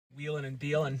Wheeling and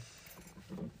dealing.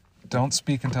 Don't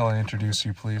speak until I introduce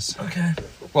you, please. Okay.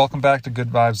 Welcome back to Good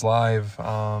Vibes Live.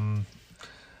 One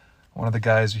of the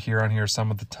guys you hear on here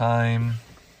some of the time,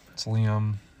 it's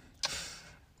Liam.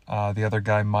 The other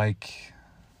guy, Mike,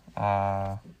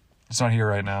 he's not here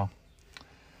right now.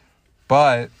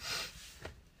 But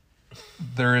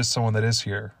there is someone that is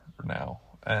here now.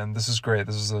 And this is great.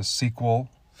 This is a sequel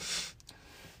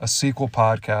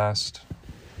podcast.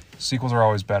 Sequels are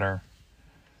always better,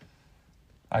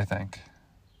 I think.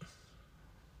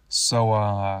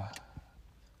 So,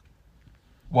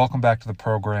 welcome back to the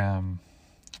program.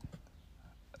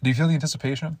 Do you feel the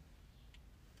anticipation?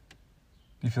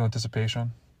 You said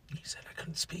I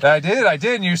couldn't speak. I did,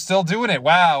 and you're still doing it.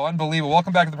 Wow, unbelievable.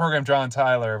 Welcome back to the program, John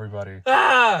Tyler, everybody.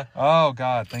 Oh,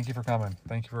 God, thank you for coming.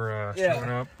 Thank you for showing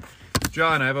up.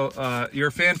 John, I have you're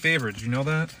a fan favorite. Did you know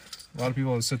that? A lot of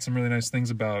people have said some really nice things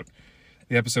about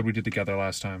the episode we did together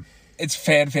last time. It's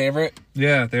fan favorite.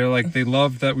 Yeah, they're like, they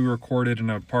loved that we recorded in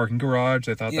a parking garage.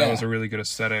 They thought that was a really good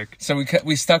aesthetic. So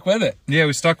we stuck with it. Yeah,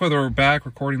 we stuck with it. We're back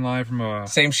recording live from a...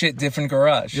 Same shit, different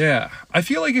garage. Yeah. I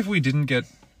feel like if we didn't get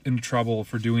into trouble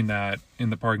for doing that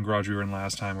in the parking garage we were in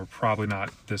last time, we're probably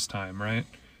not this time, right?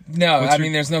 No,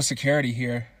 mean, there's no security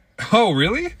here. Oh,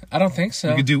 really? I don't think so.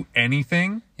 You could do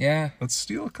anything? Yeah. Let's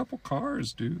steal a couple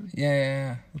cars, dude.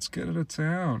 Yeah. Let's get out of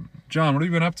town. John, what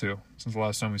have you been up to since the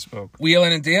last time we spoke?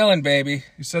 Wheeling and dealing, baby.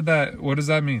 You said that. What does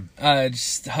that mean?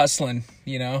 Just hustling,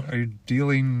 you know. Are you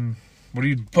dealing... What are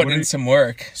you... Putting in some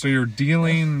work. So you're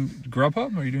dealing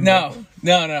Grubhub? Are you doing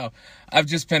No. I've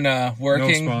just been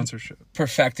working... No sponsorship.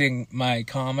 Perfecting my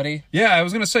comedy. Yeah, I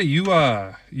was going to say, you've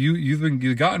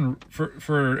gotten...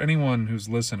 For anyone who's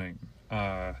listening...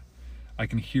 I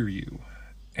can hear you.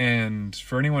 And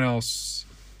for anyone else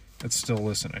that's still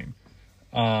listening,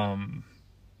 John,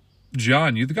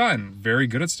 you've gotten very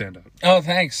good at stand-up. Oh,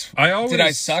 thanks. Did I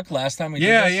suck last time we did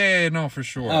this? Yeah, no, for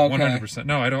sure. Oh, okay. 100%.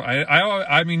 No, I don't.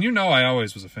 I mean, I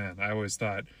always was a fan. I always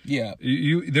thought. Yeah.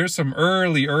 There's some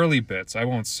early bits I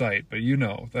won't cite, but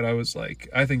that I was like,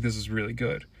 I think this is really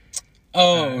good.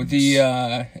 Oh,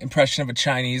 the impression of a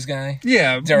Chinese guy?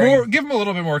 Yeah, give him a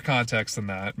little bit more context than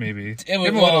that, maybe. Give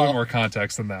him a little bit more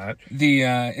context than that.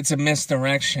 It's a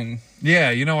misdirection. Yeah,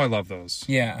 I love those.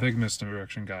 Yeah. Big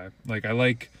misdirection guy. Like, I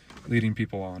like leading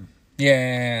people on.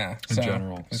 Yeah. In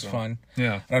general. It's fun.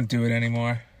 Yeah. I don't do it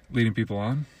anymore. Leading people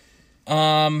on?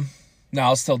 No,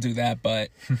 I'll still do that, but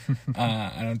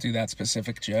I don't do that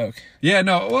specific joke. Yeah,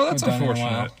 no, well, that's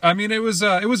unfortunate. I mean, it was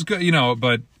good,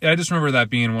 but I just remember that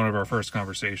being one of our first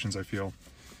conversations, I feel.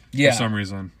 Yeah. For some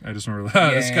reason. I just remember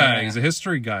this guy, he's a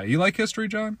history guy. You like history,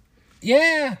 John?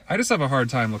 Yeah. I just have a hard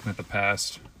time looking at the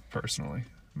past, personally.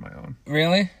 My own.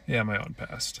 Really? Yeah, my own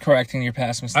past. Correcting your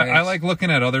past mistakes. I like looking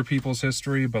at other people's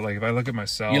history, but like if I look at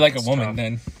myself, you're like a woman,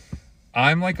 then.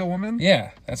 I'm like a woman?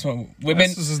 Yeah, that's what women.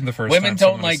 This isn't the first women time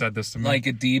don't someone said this to me. Like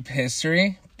a deep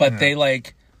history, but they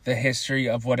like the history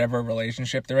of whatever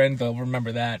relationship they're in. They'll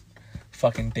remember that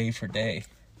fucking day for day.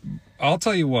 I'll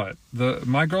tell you what,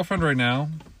 my girlfriend right now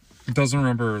doesn't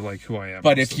remember like who I am.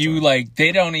 But if you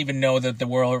they don't even know that the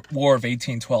War of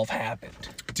 1812 happened.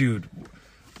 Dude,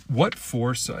 what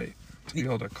foresight to be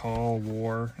able to call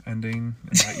war ending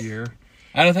in that year.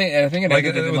 I think it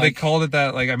ended in, they called it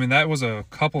that. Like, I mean, that was a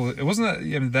couple. It wasn't that.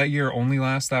 I mean, that year only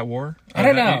last that war. I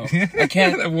don't know. I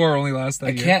can't. That war only lasted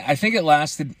that year. I think it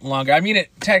lasted longer. I mean,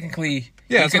 it technically.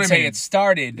 Yeah, you could say it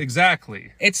started.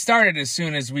 Exactly. It started as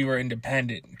soon as we were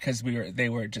independent because they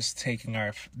were just taking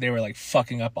they were like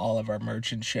fucking up all of our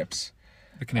merchant ships.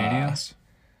 The Canadians.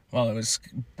 Well, it was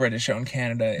British-owned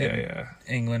Canada and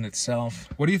England itself.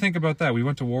 What do you think about that? We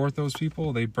went to war with those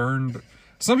people. They burned.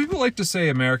 Some people like to say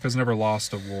America's never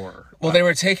lost a war. Well, they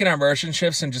were taking our merchant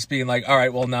ships and just being like, all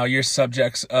right, well, now you're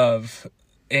subjects of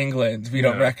England. We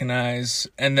don't recognize.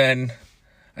 And then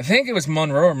I think it was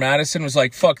Monroe or Madison was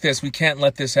like, fuck this. We can't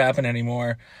let this happen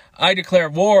anymore. I declare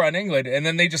war on England. And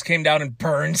then they just came down and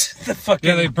burned the fucking...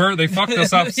 Yeah, they fucked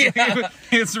us up.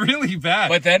 It's really bad.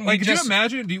 But then could you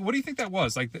imagine? What do you think that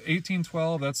was? Like the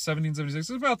 1812, that's 1776.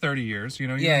 It's about 30 years,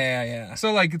 Yeah.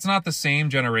 So like, it's not the same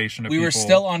generation of people. We were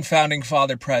still on founding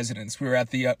father presidents. We were at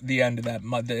the end of that.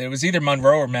 It was either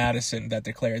Monroe or Madison that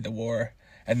declared the war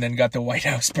and then got the White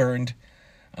House burned.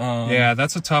 Yeah,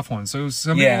 that's a tough one. So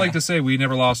some people like to say we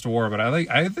never lost a war, but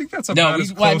I think that's about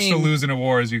as close to losing a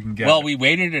war as you can get. Well, we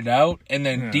waited it out, and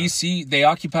then DC, they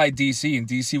occupied DC, and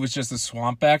DC was just a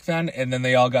swamp back then, and then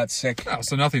they all got sick. Oh,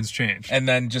 so nothing's changed. And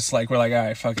then just like, we're like, all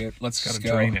right, fuck it, let's just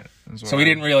go. Drain it. So we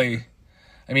didn't really...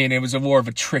 it was a war of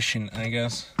attrition, I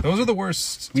guess. Those are the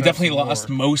worst. We definitely lost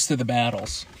most of the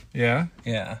battles. Yeah?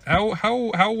 Yeah.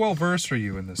 How well versed are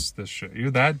you in this shit?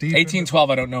 You're that deep? 1812,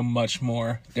 I don't know much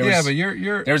more. But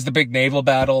you're... There was the big naval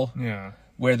battle. Yeah.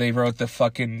 Where they wrote the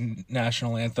fucking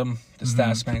national anthem, the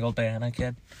Star Spangled Banner,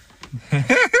 kid.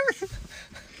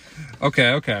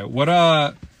 Okay.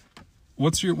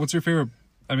 What's your favorite?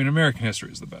 I mean, American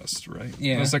history is the best, right?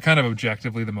 Yeah. It's like kind of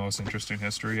objectively the most interesting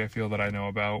history I feel that I know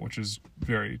about, which is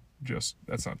very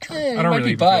that's not true. I don't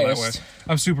really even feel that way.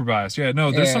 I'm super biased. Yeah,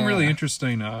 no, there's some really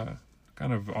interesting,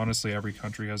 kind of, honestly, every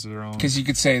country has their own. Because you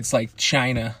could say it's like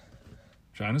China.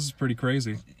 China's pretty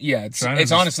crazy. Yeah, it's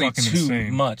honestly too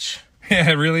insane. Much.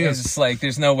 Yeah, it really is. It's like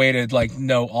there's no way to like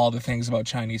know all the things about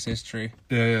Chinese history.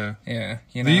 Yeah.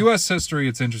 You know? The U.S. history,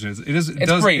 it's interesting.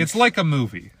 It's like a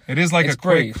movie. It is like a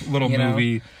quick little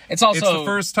movie. It's the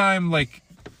first time like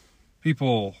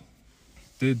people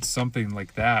did something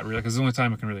like that, really, because it's the only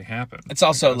time it can really happen. It's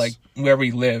also like where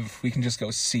we live, we can just go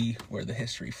see where the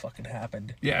history fucking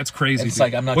happened. Yeah, it's crazy. It's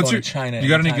like I'm not going to China. You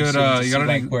got any good?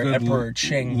 Where Emperor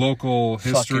Qing local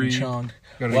history?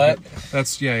 What?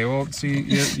 Well, see,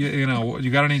 you know,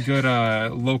 you got any good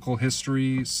local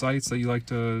history sites that you like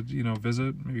to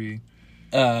visit? Maybe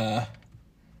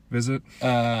visit.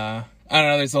 I don't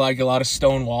know. There's like a lot of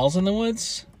stone walls in the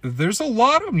woods. There's a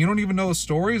lot of them. You don't even know the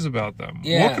stories about them.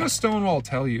 Yeah. What can a stone wall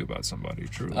tell you about somebody,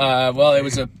 truly? Well, it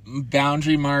was a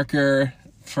boundary marker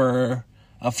for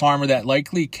a farmer that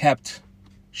likely kept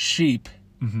sheep.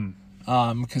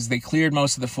 Because they cleared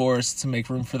most of the forest to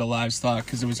make room for the livestock.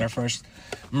 Because it was our first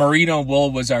merino wool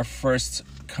was our first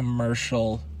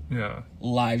commercial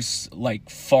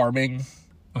farming.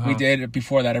 We did.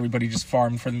 Before that, everybody just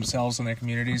farmed for themselves in their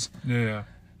communities. Yeah.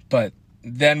 But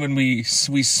then when we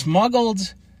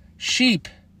smuggled sheep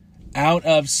out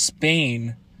of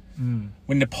Spain,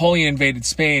 when Napoleon invaded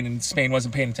Spain and Spain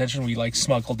wasn't paying attention, we like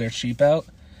smuggled their sheep out.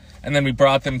 And then we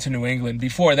brought them to New England.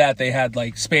 Before that, they had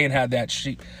Spain had that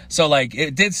sheep. So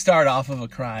it did start off of a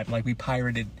crime. Like we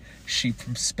pirated sheep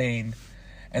from Spain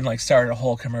and started a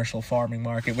whole commercial farming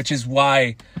market, which is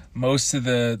why most of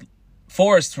the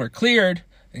forests were cleared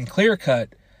and clear cut.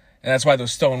 And that's why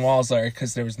those stone walls are,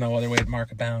 because there was no other way to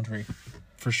mark a boundary.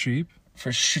 For sheep?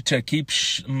 To keep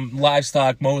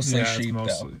livestock, mostly sheep,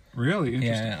 though. Really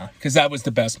interesting. Yeah, because that was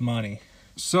the best money.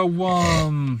 So,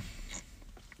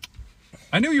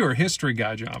 I knew you were a history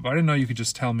guy, John, but I didn't know you could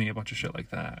just tell me a bunch of shit like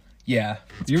that. Yeah,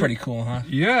 it's pretty cool, huh?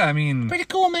 Yeah, I mean... Pretty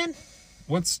cool, man.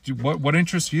 What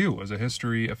interests you as a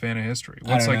fan of history?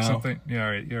 What's I don't know. Something... Yeah,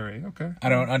 all right, okay. I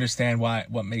don't understand what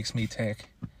makes me tick.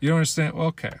 You don't understand? Well,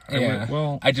 okay.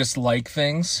 Yeah. I just like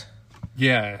things.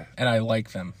 Yeah. And I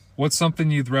like them. What's something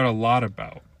you've read a lot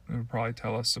about? It would probably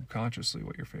tell us subconsciously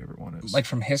what your favorite one is. Like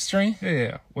from history?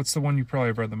 Yeah. What's the one you probably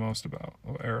have read the most about?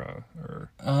 Or era or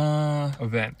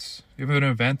event? You have an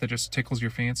event that just tickles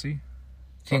your fancy?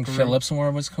 King Philip's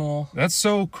War was cool. That's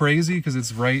so crazy because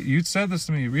it's right. You said this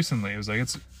to me recently. It was like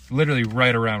it's literally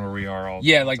right around where we are all.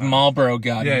 Yeah, like Marlborough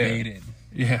got invaded.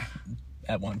 Yeah.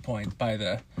 At one point by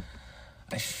the.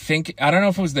 I don't know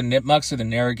if it was the Nipmucks or the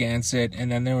Narragansett, and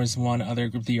then there was one other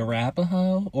group, the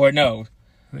Arapaho, or no.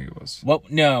 I think it was. What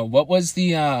was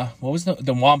the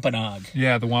Wampanoag?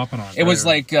 Yeah, the Wampanoag. It was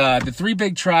the three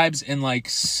big tribes in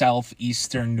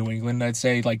southeastern New England, I'd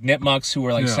say, Nipmucks, who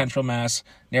were Central Mass,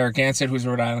 Narragansett, who's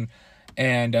Rhode Island,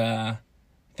 and the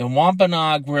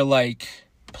Wampanoag were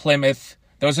Plymouth.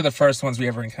 Those are the first ones we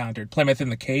ever encountered. Plymouth and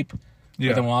the Cape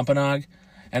with the Wampanoag.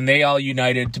 And they all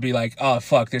united to be oh,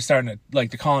 fuck, they're starting to,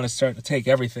 the colonists starting to take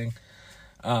everything.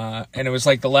 And it was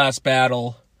the last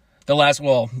battle, the last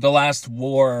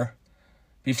war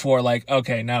before,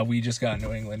 okay, now we just got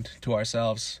New England to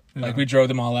ourselves. Yeah. We drove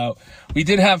them all out. We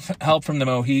did have help from the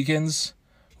Mohegans,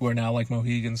 who are now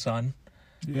Mohegan Sun.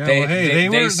 Yeah,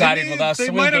 they sided with us.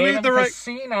 They might have made the right.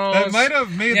 Casinos. That might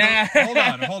have made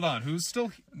the. Hold on. Who's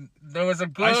still? There was a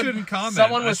good. I shouldn't comment.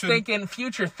 Someone was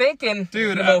future thinking.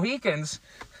 Dude, the Mohegans.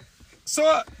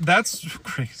 So that's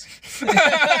crazy.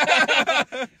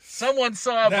 Someone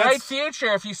saw a bright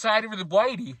future if you sided with the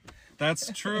Whitey.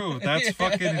 That's true. That's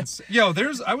fucking insane. Yo,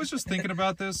 I was just thinking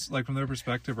about this, from their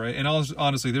perspective, right? And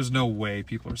honestly, there's no way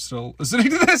people are still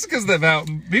listening to this because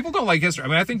people don't like history. I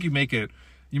mean, I think you make it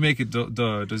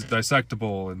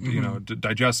dissectable and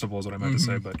digestible is what I meant to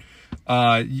say. But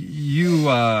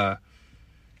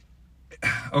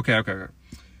okay.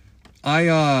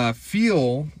 I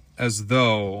feel as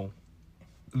though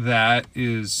that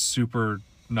is super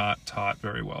not taught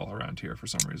very well around here for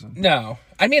some reason. No,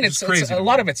 I mean it's crazy. A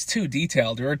lot of it's too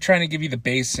detailed. We're trying to give you the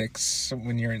basics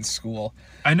when you're in school.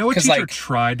 I know a teacher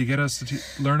tried to get us to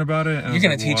learn about it. And you're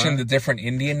going to teach them the different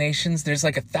Indian nations. There's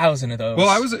 1,000 of those. Well,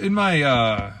 I was in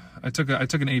my I took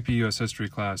an AP US history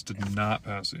class, did not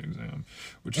pass the exam,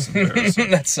 which is embarrassing.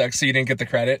 That sucks. So you didn't get the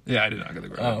credit? Yeah, I did not get the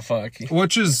credit. Oh, fuck.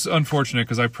 Which is unfortunate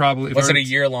because I probably... Was it a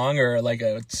year long or like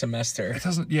a semester? It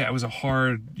doesn't... Yeah, it was a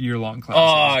hard year-long class.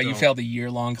 Oh, you failed a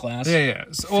year-long class? Yeah.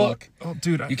 So, fuck. Oh,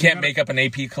 dude. You can't make up an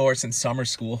AP course in summer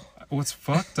school. What's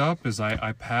fucked up is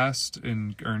I passed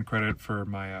and earned credit for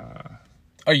my...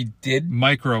 Oh, you did?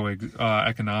 Micro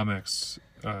economics.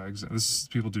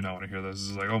 People do not want to hear this. This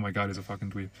is like, oh my god, he's a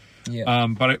fucking dweeb. Yeah.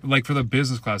 But like for the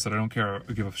business class that I don't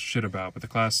give a shit about, but the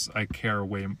class I care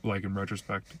way, like in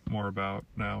retrospect, more about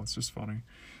now. It's just funny.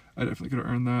 I definitely could have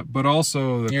earned that. But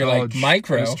also the college like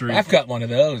micro. History. I've got one of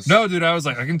those. No, dude, I was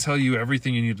like, I can tell you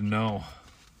everything you need to know.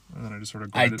 And then I just sort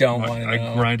of grinded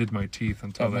I grinded my teeth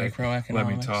until they let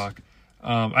me talk.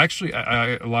 Actually,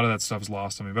 a lot of that stuff is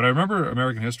lost on me. But I remember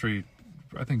American history,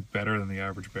 I think, better than the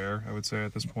average bear, I would say,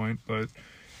 at this point. But,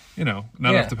 not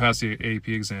enough to pass the AP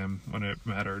exam when it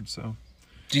mattered, so.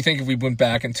 Do you think if we went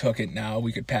back and took it now,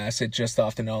 we could pass it just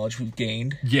off the knowledge we've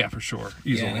gained? Yeah, for sure.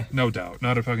 Easily. Yeah. No doubt.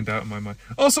 Not a fucking doubt in my mind.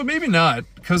 Also, maybe not,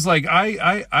 because, like,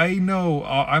 I know,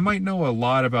 I might know a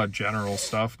lot about general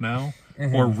stuff now,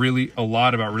 or really, a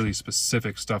lot about really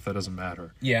specific stuff that doesn't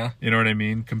matter. Yeah. You know what I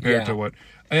mean? Compared to what,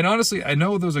 and honestly, I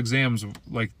know those exams,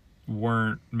 like,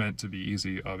 weren't meant to be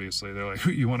easy, obviously. They're like,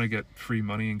 you want to get free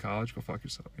money in college? Go fuck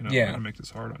yourself. I'm going to make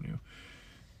this hard on you.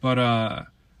 But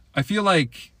I feel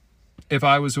like if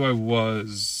I was who I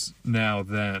was now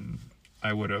then,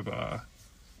 I would have...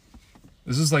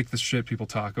 this is like the shit people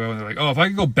talk about when they're like, oh, if I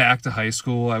could go back to high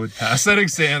school, I would pass that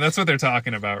exam. That's what they're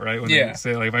talking about, right? When they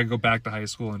say, like, if I could go back to high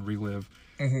school and relive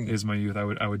is my youth,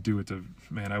 I would do it to...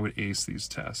 Man, I would ace these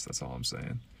tests. That's all I'm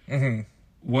saying.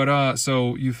 What...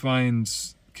 So you find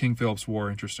King Philip's War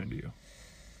interesting to you?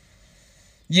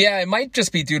 Yeah, it might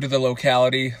just be due to the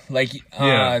locality. Like,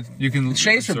 you can.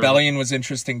 Shays' Rebellion was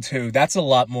interesting too. That's a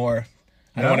lot more.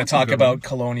 I don't want to talk about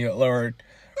colonial or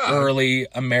early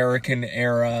American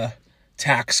era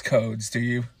tax codes. Do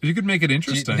you? You could make it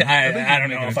interesting. I don't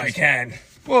know if I can.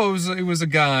 Well, it was a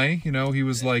guy. He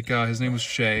was like his name was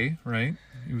Shay, right?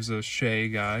 He was a Shay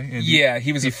guy. And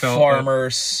he was a farmer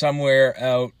somewhere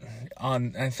out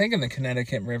on, I think, in the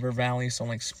Connecticut River Valley, so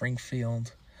like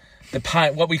Springfield.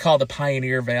 What we call the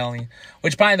Pioneer Valley,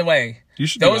 which, by the way,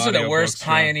 those are the worst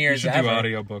pioneers ever. You should do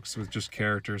audiobooks with just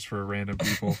characters for random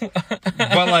people,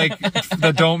 but like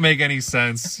that don't make any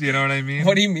sense. You know what I mean?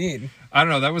 What do you mean? I don't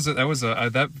know.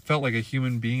 That felt like a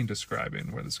human being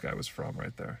describing where this guy was from,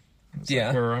 right there.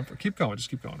 Like, keep going. Just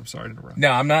keep going. I'm sorry to interrupt.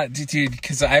 No, I'm not, dude,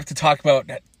 because I have to talk about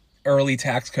early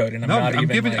tax code, and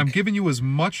I'm giving you as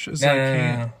much as I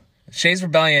can. No. Shays'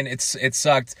 Rebellion, it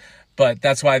sucked. But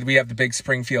that's why we have the big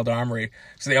Springfield Armory.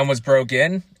 So they almost broke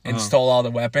in and stole all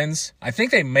the weapons. I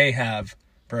think they may have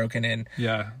broken in.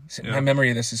 Yeah. My memory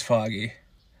of this is foggy.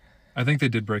 I think they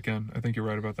did break in. I think you're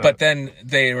right about that. But then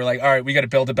they were like, all right, we got to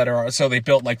build a better armory. So they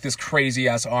built like this crazy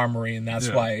ass armory. And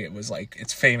that's why it was like,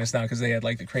 it's famous now because they had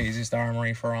like the craziest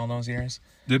armory for all those years.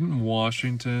 Didn't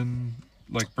Washington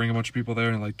like bring a bunch of people there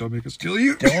and like, don't make us kill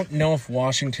you? Don't know if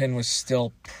Washington was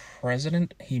still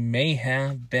president. He may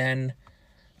have been.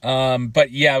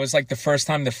 But yeah, it was like the first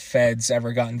time the feds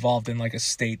ever got involved in like a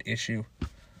state issue.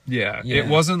 Yeah. It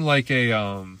wasn't like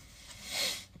a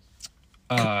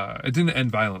it didn't end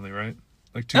violently, right?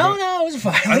 Like no, it was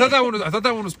violent. I thought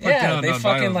that one was put down. Yeah, they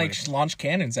fucking like launched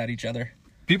cannons at each other.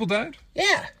 People died?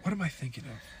 Yeah. What am I thinking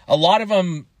of? A lot of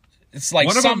them. It's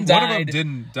like some died. One of them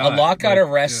didn't die. A lot got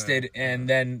arrested, and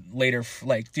then later,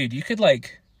 like, dude, you could.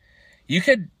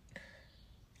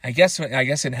 I guess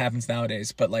it happens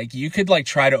nowadays, but like you could like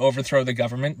try to overthrow the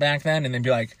government back then and then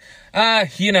be like,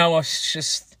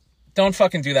 just don't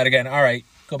fucking do that again. All right,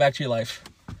 go back to your life.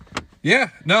 Yeah,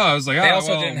 no, I was like,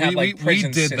 didn't have, like, we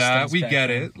did that. We get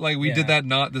then. it. Like we did that.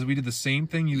 We did the same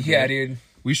thing you did. Yeah, dude.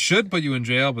 We should put you in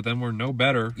jail, but then we're no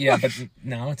better. Yeah, but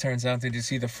now it turns out, did you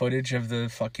see the footage of the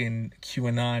fucking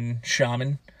QAnon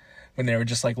shaman? When they were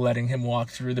just like letting him walk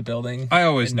through the building. I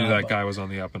always knew that guy was on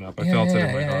the up and up. I felt it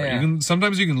in my heart.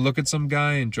 Sometimes you can look at some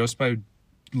guy and just by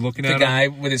looking at him. The guy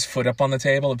with his foot up on the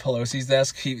table at Pelosi's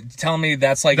desk. Telling me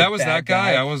that's like that was that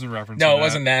guy? I wasn't referencing No, it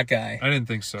wasn't that guy. I didn't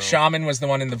think so. Shaman was the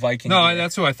one in the Viking. No,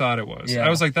 that's who I thought it was. Yeah. I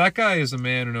was like, that guy is a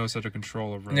man who knows how to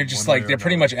control a room. And they're just like, they're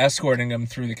pretty much escorting him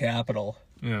through the Capitol.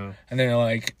 Yeah. And then they're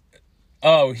like,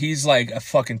 oh, he's like a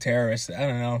fucking terrorist. I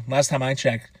don't know. Last time I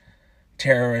checked,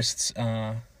 terrorists,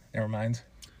 never mind.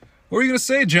 What are you going to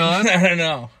say, John? I don't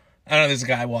know. There's a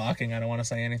guy walking. I don't want to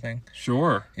say anything.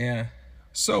 Sure. Yeah.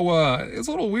 So, it's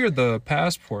a little weird. The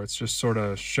passports just sort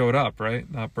of showed up, right?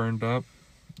 Not burned up.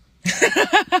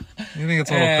 You think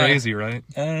it's a little crazy, right?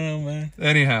 I don't know, man.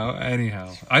 Anyhow,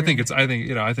 I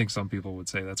think some people would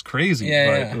say that's crazy,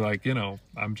 but like,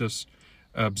 I'm just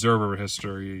an observer of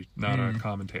history, not a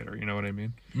commentator. You know what I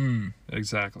mean?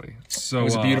 Exactly. So it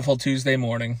was a beautiful Tuesday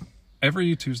morning.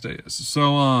 Every Tuesday is.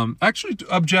 So, actually,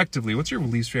 objectively, what's your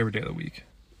least favorite day of the week?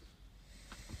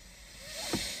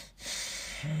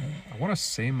 I want to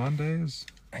say Mondays.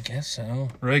 I guess so.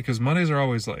 Right, because Mondays are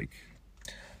always like...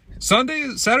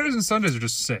 Saturdays and Sundays are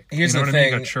just sick. Here's the thing. I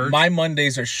mean? You got church. My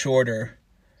Mondays are shorter.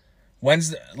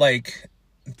 Wednesday, like,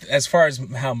 as far as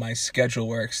how my schedule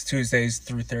works, Tuesdays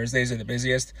through Thursdays are the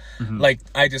busiest. Mm-hmm. Like,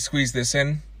 I just squeezed this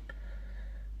in,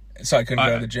 so I couldn't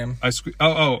go to the gym. Put that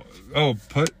on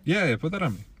me. Put that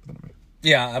on me.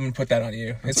 Yeah, I'm gonna put that on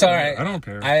you. It's all right. I don't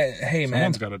care. Hey,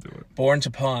 man. Someone's got to do it. Born to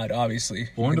pod, obviously.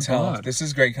 Born to pod. This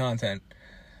is great content.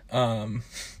 You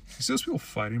see those people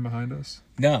fighting behind us?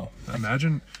 No.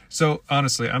 Imagine. So,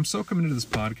 honestly, I'm so committed to this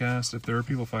podcast. If there were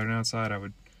people fighting outside,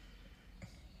 I'd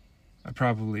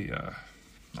probably,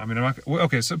 I'm not,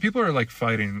 okay, so people are, like,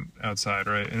 fighting outside,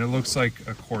 right? And it looks like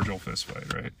a cordial fist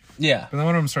fight, right? Yeah. But then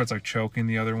one of them starts, like, choking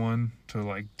the other one to,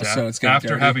 like, death. So it's getting after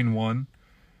dirty. having won.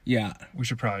 Yeah. We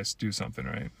should probably do something,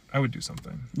 right? I would do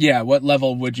something. Yeah, what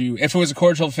level would you, if it was a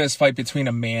cordial fist fight between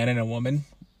a man and a woman,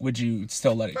 would you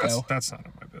still let it go? That's none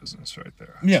of my business right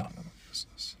there. Yeah. None of my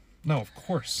business. No, of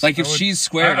course. Like, if she's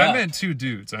squared up. I meant two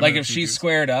dudes. If she's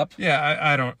squared up.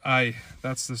 Yeah,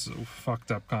 this is a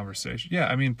fucked up conversation. Yeah,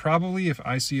 I mean, probably if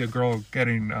I see a girl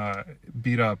getting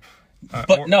beat up.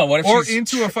 What if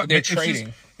into a fight? They're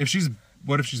trading.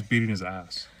 What if she's beating his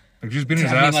ass? Like, she's beating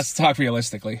his ass. Let's talk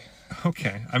realistically.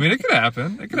 Okay. I mean, it could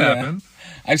happen.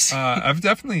 I've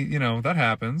definitely, that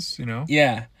happens,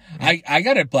 Yeah. I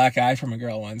got a black eye from a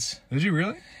girl once. Did you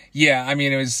really? Yeah, I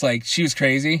mean, it was like, she was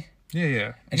crazy.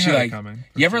 Yeah. And she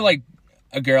you ever like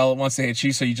a girl wants to hit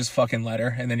you, so you just fucking let her,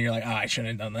 and then you're like, I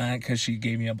shouldn't have done that because she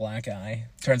gave me a black eye.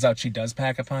 Turns out she does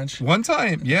pack a punch. One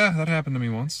time, yeah, that happened to me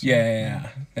once. Yeah,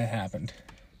 that happened.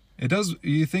 It does.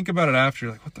 You think about it after,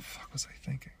 you're like, what the fuck was I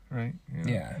thinking? Right?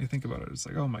 Yeah. You think about it, it's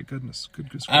like, oh my goodness, good.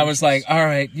 I was like, all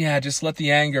right, yeah, just let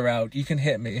the anger out. You can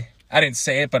hit me. I didn't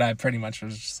say it, but I pretty much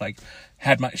was just like,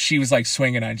 she was like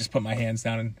swinging, I just put my hands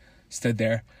down and stood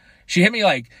there. She hit me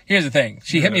like, here's the thing.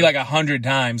 She hit me like 100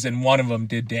 times and one of them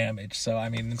did damage. So, I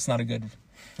mean, it's not a good...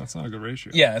 That's not a good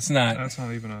ratio. Yeah, it's not. That's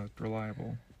not even a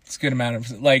reliable... It's a good amount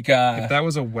of, like... if that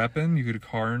was a weapon, you could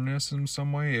harness in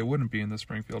some way, it wouldn't be in the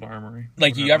Springfield Armory.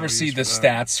 Like, you ever see the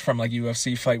stats from, like,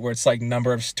 UFC fight where it's, like,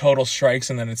 number of total strikes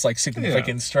and then it's, like,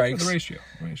 significant strikes? The ratio.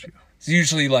 It's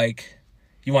usually, like...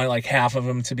 You want, like, half of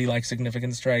them to be, like,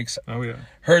 significant strikes. Oh, yeah.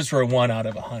 Hers were 1 out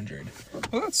of 100.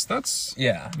 Well, that's...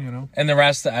 Yeah. And the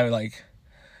rest, I would, like...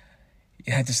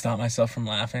 I had to stop myself from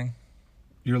laughing.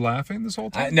 You're laughing this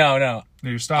whole time? No.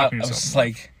 You're stopping yourself. I was just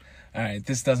like, all right,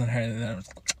 this doesn't hurt. And then I was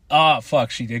like, oh, fuck,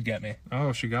 she did get me.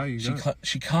 Oh, she got you.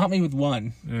 She caught me with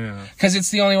one. Yeah. Because it's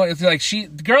the only one. It's like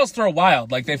girls throw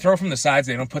wild. Like, they throw from the sides.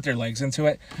 They don't put their legs into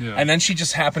it. Yeah. And then she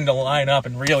just happened to line up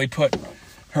and really put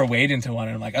her weight into one.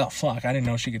 And I'm like, oh, fuck, I didn't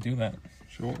know she could do that.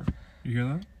 Sure. You hear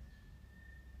that?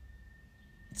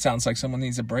 It sounds like someone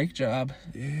needs a brake job.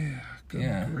 Yeah.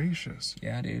 Good gracious.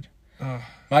 Yeah, dude.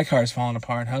 My car's falling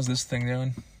apart. How's this thing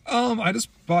doing? I just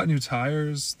bought new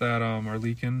tires that are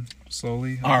leaking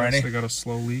slowly. Already? They got a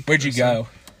slow leak. Where'd you go?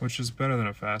 Which is better than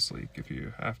a fast leak if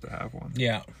you have to have one.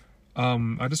 Yeah.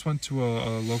 I just went to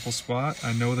a local spot.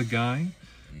 I know the guy.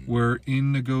 We're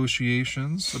in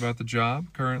negotiations about the job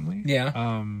currently.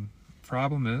 Yeah.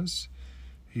 Problem is,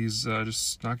 he's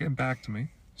just not getting back to me.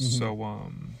 Mm-hmm.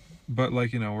 So but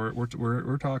like,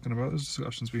 we're talking about, there's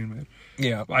discussions being made.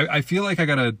 Yeah. I feel like I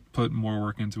gotta put more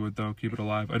work into it though. Keep it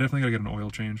alive. I definitely gotta get an oil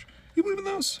change. You believe in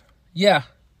those? Yeah.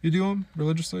 You do them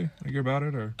religiously? Like, you're about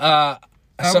it, or?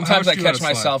 Sometimes I catch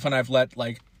myself and I've let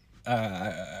like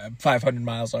 500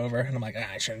 miles over, and I'm like,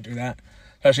 I shouldn't do that.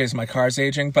 Especially as my car's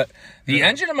aging. But the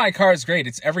engine of my car is great.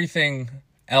 It's everything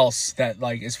else that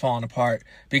like is falling apart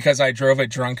because I drove it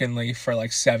drunkenly for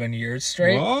like 7 years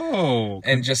straight. Whoa!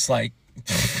 And just like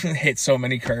hit so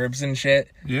many curbs and shit.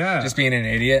 Yeah. Just being an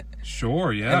idiot.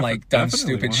 Sure, yeah. And like dumb,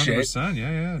 stupid 100%, shit.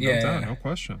 Yeah. No doubt, no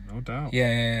question, no doubt.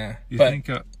 Yeah. You but think,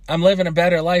 I'm living a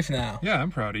better life now. Yeah,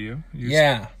 I'm proud of you.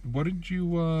 What did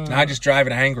you... I just drive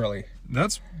it angrily.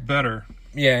 That's better.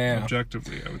 Yeah.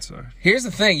 Objectively, I would say. Here's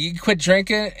the thing. You quit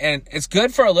drinking, and it's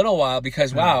good for a little while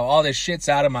because, wow, all this shit's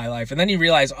out of my life. And then you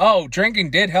realize, oh,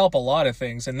 drinking did help a lot of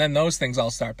things. And then those things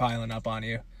all start piling up on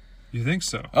you. You think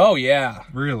so? Oh, yeah.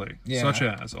 Really? Yeah. Such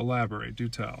as? Elaborate. Do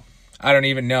tell. I don't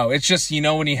even know. It's just,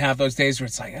 when you have those days where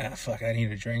it's like, fuck, I need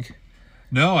a drink.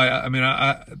 No, I mean,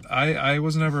 I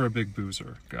was never a big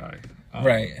boozer guy.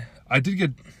 Right. I did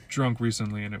get drunk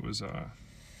recently, and it was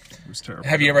terrible.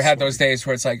 Have you ever had those days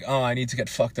where it's like, oh, I need to get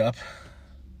fucked up?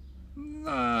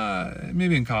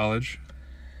 Maybe in college.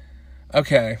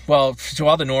 Okay. Well, to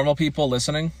all the normal people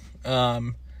listening,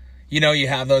 you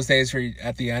have those days where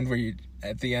at the end of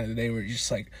the day where you're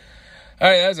just like, all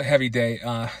right, that was a heavy day.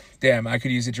 Damn, I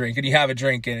could use a drink. And you have a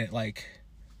drink and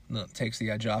it takes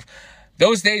the edge off.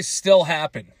 Those days still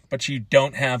happen, but you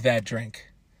don't have that drink.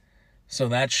 So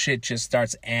that shit just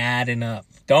starts adding up.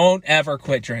 Don't ever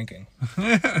quit drinking.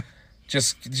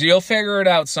 You'll figure it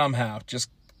out somehow.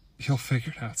 You'll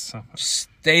figure it out somehow.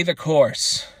 Stay the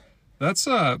course. That's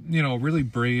really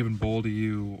brave and bold of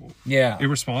you. Yeah.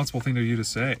 Irresponsible thing to you to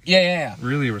say. Yeah.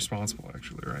 Really irresponsible,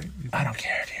 actually, right? I don't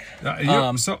care, I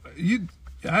dude.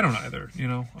 don't either.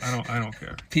 I don't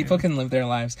care. People can live their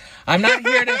lives. I'm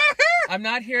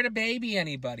not here to baby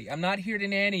anybody. I'm not here to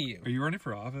nanny you. Are you running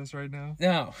for office right now?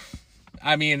 No.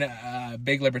 I mean,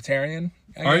 big libertarian.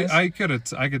 I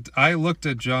guess. I looked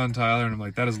at John Tyler and I'm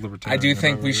like, that is libertarian. I do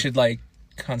think we should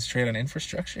concentrate on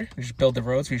infrastructure. We should build the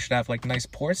roads. We should have nice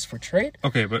ports for trade.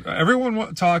 Okay, but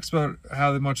everyone talks about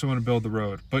how much they want to build the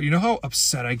road. But you know how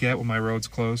upset I get when my road's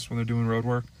closed when they're doing road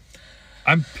work?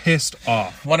 I'm pissed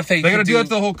off. What if they gotta do that to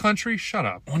the whole country? Shut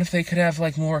up. What if they could have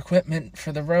more equipment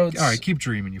for the roads? All right, keep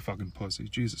dreaming, you fucking pussy.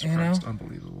 Jesus Christ,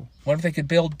 unbelievable. What if they could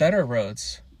build better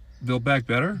roads? Build back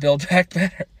better? Build back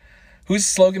better. Whose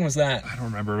slogan was that? I don't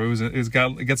remember.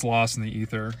 It gets lost in the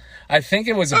ether. I think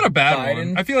it was not a bad Biden.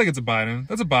 one. I feel like it's a Biden.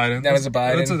 That's a Biden. That was a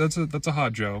Biden. That's a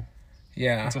hot Joe.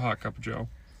 Yeah. That's a hot cup of Joe.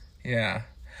 Yeah.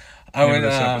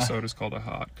 This episode is called A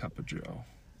Hot Cup of Joe.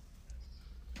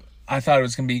 I thought it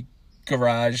was gonna be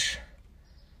Garage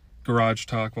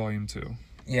Talk Volume 2.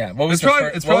 Yeah. What was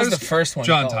the first one?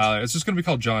 John called? Tyler. It's just going to be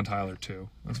called John Tyler 2.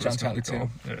 That's John Tyler 2.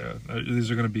 Yeah. These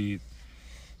are going to be...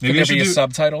 Maybe there be a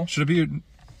subtitle? Should it be...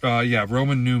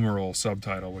 Roman numeral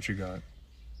subtitle. What you got?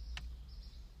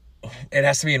 It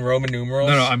has to be in Roman numerals?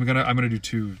 No, I'm gonna do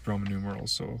 2 Roman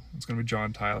numerals, so it's going to be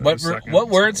John Tyler. What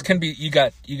words can be... You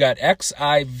got X,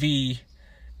 I, V,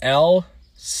 L...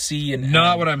 C and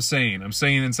not what I'm saying. I'm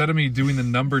saying instead of me doing the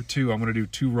number 2, I'm going to do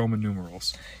 2 Roman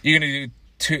numerals. You're going to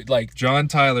do 2 John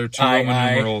Tyler 2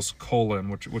 Roman numerals colon.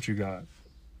 What you got?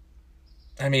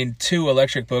 I mean, 2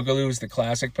 Electric Boogaloo is the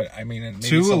classic, but I mean, maybe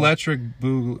 2 Electric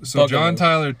Boogaloo. So Boogaloo. John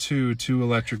Tyler 2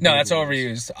 Electric. No, that's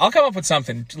overused. I'll come up with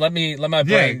something. Let my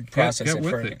brain process it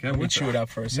further. Let me chew it up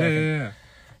for a second. Yeah.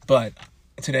 But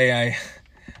today I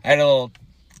had a little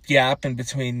gap in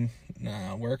between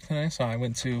work today, so I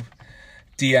went to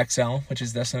DXL, which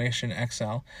is Destination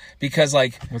XL, because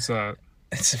what's that?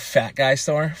 It's a fat guy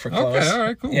store for clothes. Okay, all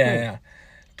right, cool. Yeah.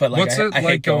 But I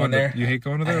hate going there. You hate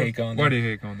going there? I hate going there. Why do you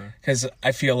hate going there? Because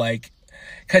I feel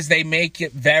because they make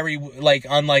it very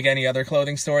unlike any other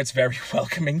clothing store. It's very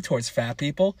welcoming towards fat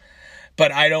people,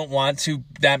 but I don't want to.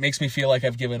 That makes me feel like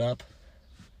I've given up.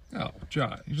 Oh,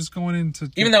 John, you're just going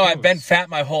into... Even though I've been fat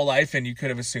my whole life and you could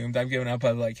have assumed I've given up,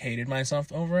 I've hated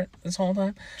myself over it this whole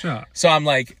time. John. So I'm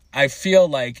I feel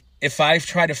like if I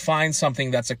try to find something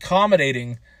that's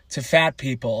accommodating to fat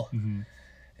people,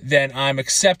 then I'm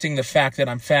accepting the fact that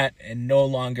I'm fat and no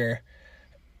longer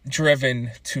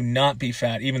driven to not be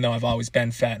fat, even though I've always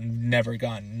been fat and never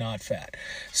gotten not fat.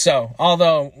 So,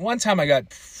 although one time I got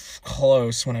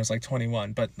close when I was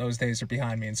 21, but those days are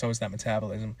behind me and so is that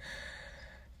metabolism.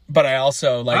 But I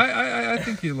also I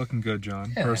think you're looking good,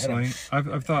 John. Yeah, personally,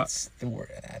 I've thought that's the word.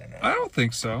 I don't know. I don't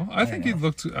think so. I think you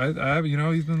looked. You've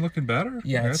been looking better.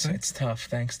 Yeah, it's tough.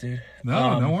 Thanks, dude.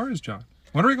 No worries, John.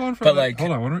 When are we going for?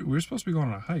 Hold on. We were supposed to be going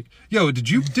on a hike. Yo, did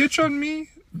you ditch on me?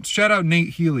 Shout out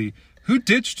Nate Healy. Who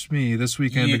ditched me this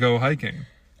weekend to go hiking?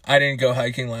 I didn't go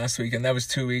hiking last weekend. That was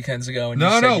 2 weekends ago. And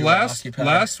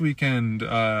last weekend,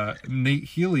 Nate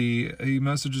Healy, he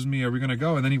messages me, "Are we gonna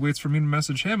go?" And then he waits for me to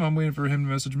message him. I'm waiting for him to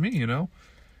message me. We don't.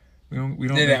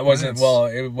 That wasn't plans. Well.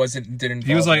 It wasn't. Didn't.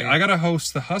 He was like, "I gotta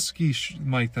host the Husky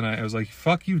mic tonight." I was like,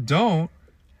 "Fuck you, don't."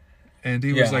 And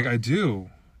he was like, "I do."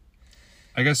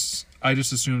 I guess I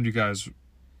just assumed you guys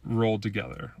rolled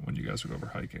together when you guys would go over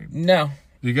hiking. No.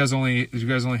 Did you guys only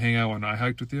hang out when I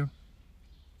hiked with you?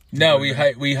 No, we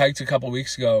hiked a couple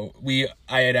weeks ago.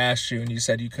 I had asked you, and you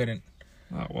said you couldn't.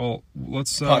 Well,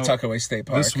 let's Pawtuckaway State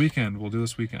Park. This weekend, we'll do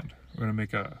this weekend. We're gonna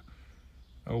make a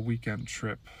weekend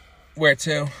trip. Where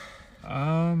to?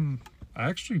 I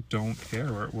actually don't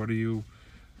care. What do you?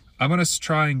 I'm gonna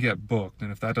try and get booked,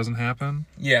 and if that doesn't happen,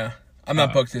 I'm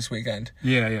not booked this weekend.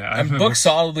 Yeah. I'm booked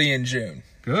solidly in June.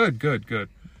 Good.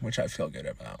 Which I feel good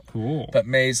about. Cool. But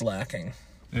May's lacking.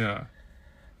 Yeah.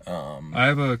 I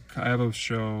have a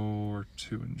show or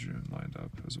two in June lined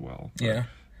up as well. Yeah.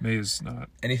 May is not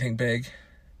anything big.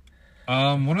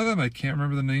 One of them I can't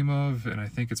remember the name of, and I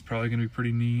think it's probably gonna be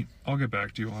pretty neat. I'll get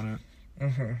back to you on it.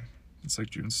 Mm-hmm. It's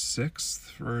like June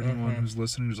 6th for anyone who's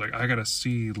listening. Who's like, I gotta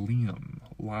see Liam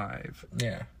live.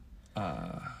 Yeah.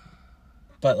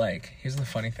 But like, here's the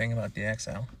funny thing about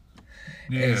DXL.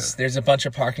 Yeah. Is there's a bunch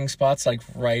of parking spots like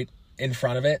right in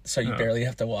front of it, so you barely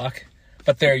have to walk.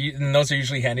 But and those are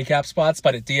usually handicap spots.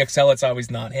 But at DXL, it's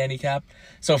always not handicapped,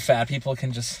 so fat people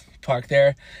can just park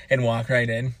there and walk right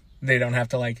in. They don't have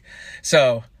to like.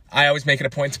 So I always make it a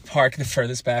point to park the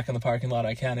furthest back in the parking lot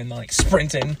I can and like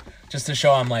sprint in just to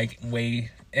show I'm like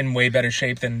way better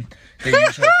shape than the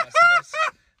usual customers.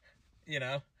 You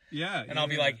know? Yeah. And I'll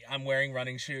be like, I'm wearing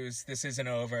running shoes. This isn't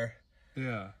over.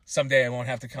 Yeah. Someday I won't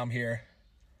have to come here.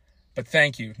 But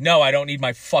thank you. No, I don't need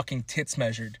my fucking tits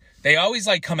measured. They always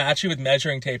like come at you with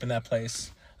measuring tape in that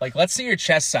place. Like, let's see your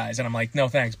chest size. And I'm like, no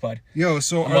thanks, bud. Yo,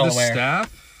 so are the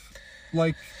staff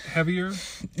like heavier?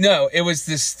 No, it was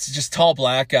this just tall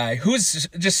black guy who's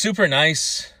just super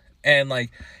nice. And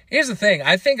like, here's the thing.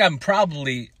 I think I'm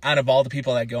probably, out of all the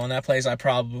people that go in that place, I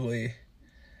probably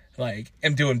like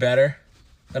am doing better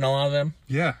than a lot of them.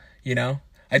 Yeah. You know?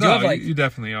 I do have like... You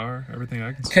definitely are. Everything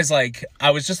I can see. Because like,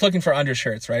 I was just looking for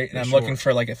undershirts, right? And I'm looking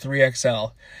for like a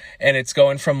 3XL. And it's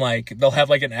going from like, they'll have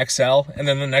like an XL. And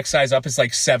then the next size up is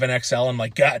like 7XL. I'm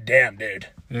like, God damn, dude.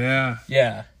 Yeah.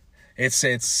 Yeah.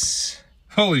 It's...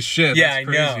 Holy shit. Yeah, that's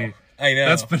crazy. I know.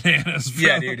 That's bananas, bro.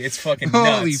 Yeah, dude. It's fucking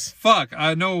nuts. Holy fuck.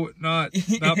 I know, not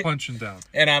punching down.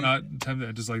 And I'm...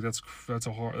 Not, just like, that's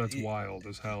wild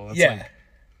as hell. That's yeah. Like,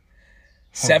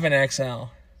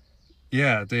 7XL.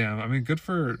 Yeah, damn. I mean, good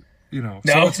for, you know.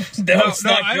 No, it's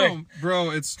not I good. don't,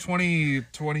 bro. It's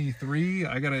 2023.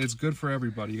 It's good for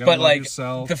everybody. You gotta but love like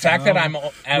yourself, the fact that I'm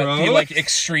at the like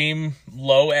extreme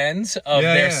low ends of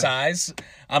their size,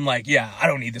 I'm like, yeah, I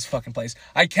don't need this fucking place.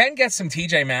 I can get some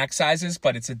TJ Maxx sizes,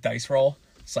 but it's a dice roll.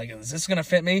 It's like, is this gonna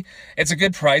fit me? It's a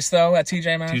good price though at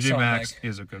TJ Maxx. TJ Maxx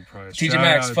is a good price. TJ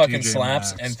Maxx fucking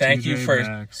slaps, and thank you for.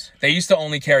 Maxx. They used to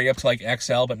only carry up to like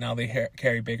XL, but now they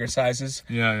carry bigger sizes.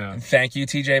 Yeah. And thank you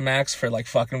TJ Maxx for like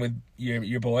fucking with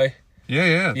your boy.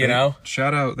 Yeah. You know,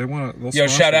 shout out. They want to. Yo,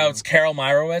 shout outs Carol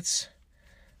Meyerowitz,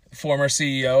 former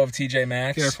CEO of TJ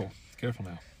Maxx. Careful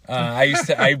now.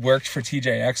 I worked for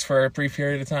TJX for a brief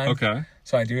period of time. Okay.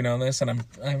 So I do know this, and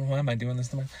why am I doing this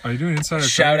to me? Are you doing insider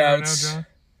shout trading outs? Right now, John?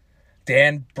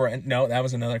 Dan Brent. No, that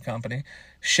was another company.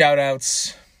 Shout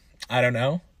outs. I don't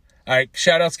know. All right.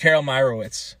 Shout outs Carol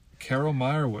Meyerowitz. Carol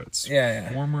Meyerowitz.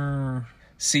 Yeah. Former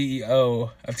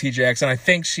CEO of TJX, and I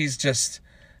think she's just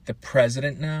the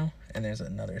president now. And there's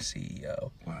another CEO.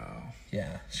 Wow.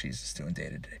 Yeah, she's just doing day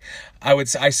to day.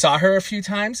 I saw her a few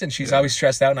times, and she's always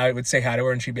stressed out. And I would say hi to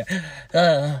her, and she'd be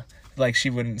like she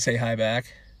wouldn't say hi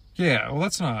back. Yeah. Well,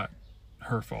 that's not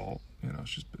her fault. You know,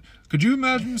 could you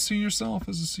imagine seeing yourself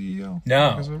as a CEO?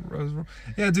 No.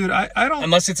 Yeah, dude, I don't.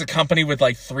 Unless it's a company with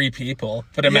like 3 people.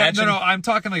 But imagine. No, I'm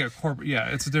talking like a corporate. Yeah,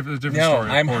 it's a different story. No,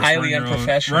 I'm highly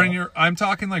unprofessional. I'm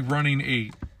talking like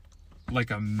running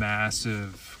like a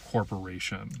massive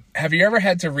corporation. Have you ever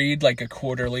had to read like a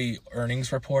quarterly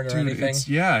earnings report or anything?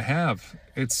 Yeah, I have.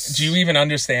 Do you even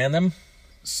understand them?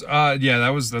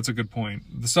 Yeah, that's a good point.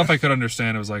 The stuff I could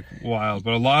understand, it was like wild,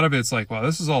 but a lot of it's like, wow,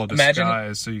 this is all a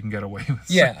disguise, so you can get away with.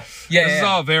 This is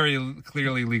all very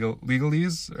clearly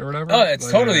legalese or whatever. Oh, it's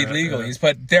totally legalese,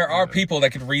 but there are people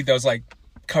that could read those like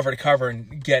cover to cover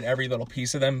and get every little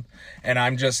piece of them, and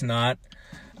I'm just not.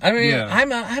 I mean,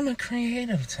 I'm a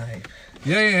creative type.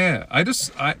 Yeah.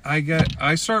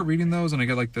 I start reading those and I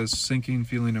get like this sinking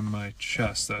feeling in my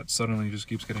chest that suddenly just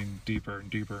keeps getting deeper and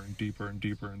deeper and deeper and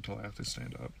deeper until I have to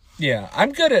stand up. Yeah,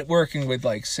 I'm good at working with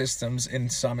like systems in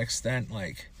some extent,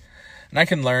 like, and I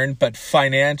can learn, but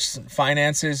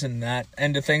finances and that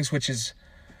end of things, which is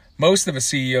most of a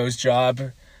CEO's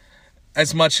job,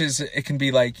 as much as it can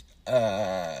be like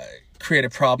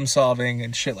creative problem solving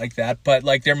and shit like that, but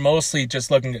like they're mostly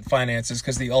just looking at finances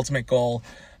because the ultimate goal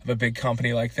of a big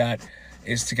company like that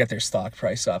is to get their stock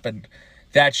price up, and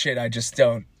that shit I just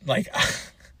don't like.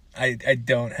 I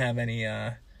don't have any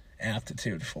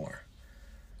aptitude for.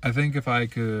 I think if I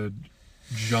could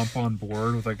jump on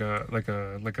board with like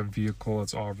a vehicle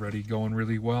that's already going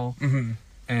really well,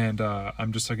 and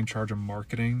I'm just like in charge of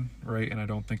marketing, right? And I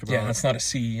don't think about that's not a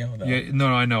CEO though. Yeah, no,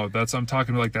 I know. I'm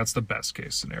talking like that's the best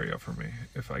case scenario for me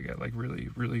if I get like really,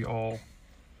 really all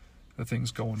the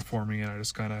things going for me, and I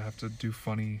just kind of have to do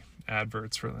funny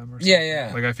adverts for them or something.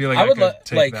 Yeah. Like I feel like I could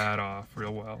take that off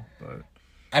real well, but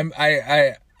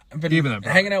I've been Even that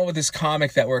hanging out with this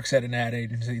comic that works at an ad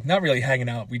agency. Not really hanging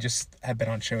out. We just have been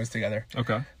on shows together.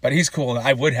 Okay. But he's cool.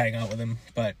 I would hang out with him,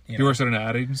 but He works at an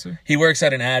ad agency? He works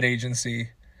at an ad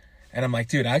agency. And I'm like,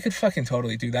 dude, I could fucking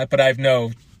totally do that. But I've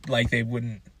no, like, they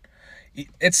wouldn't.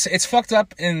 It's fucked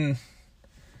up in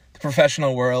the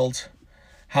professional world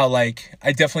how, like,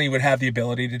 I definitely would have the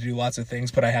ability to do lots of things,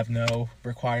 but I have no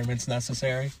requirements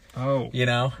necessary. Oh. You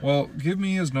know? Well, give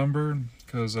me his number,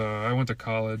 because I went to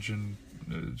college and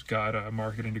got a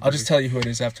marketing degree. I'll just tell you who it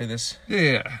is after this.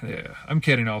 Yeah. I'm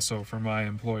kidding also for my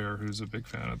employer, who's a big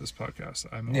fan of this podcast.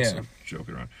 I'm also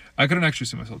joking around. I couldn't actually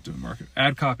see myself doing market.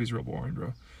 Ad copy's real boring,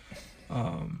 bro.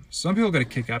 Some people get a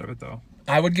kick out of it, though.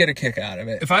 I would get a kick out of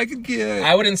it. If I could get...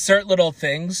 I would insert little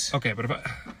things. Okay, but if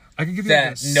I could give you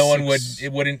that like no one would...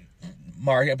 It wouldn't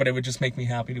market, but it would just make me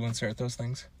happy to insert those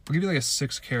things. I'll give you like a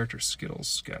 6-character Skittles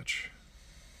sketch.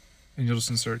 And you'll just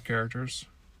insert characters.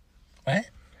 What?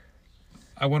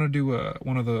 I want to do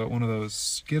one of those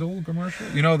Skittle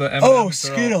commercials. You know the M&Ms. Oh,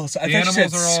 Skittles! I thought you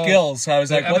said skills. I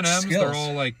was like, "What's M&Ms, skills?" They're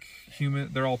all like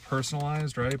human. They're all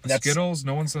personalized, right? But Skittles,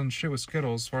 no one's done shit with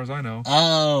Skittles, as far as I know.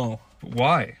 Oh, but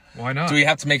why? Why not? Do we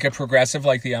have to make it progressive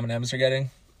like the M&Ms are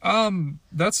getting?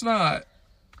 That's not.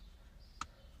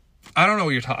 I don't know what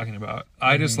you're talking about.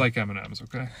 I just like M&Ms.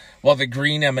 Okay. Well, the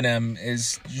green M&M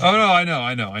is. Oh no!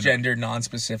 I know. Gender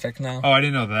non-specific now. Oh, I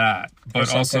didn't know that.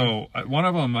 But also, one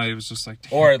of them, I was just like,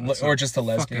 or just a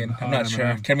lesbian. I'm not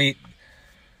sure. Can we?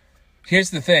 Here's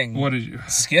the thing. What did you?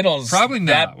 Skittles. Probably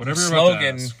not. That Whatever your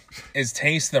slogan is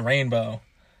 "Taste the Rainbow."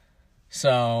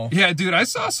 So yeah, dude, I've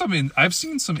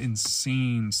seen some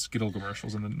insane Skittle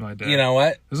commercials in my day. You know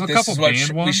what? There's a couple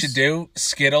banned ones. We should do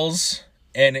Skittles.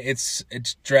 And it's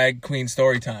drag queen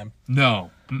story time.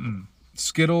 No.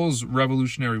 Skittles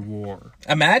Revolutionary War.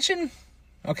 Imagine?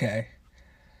 Okay.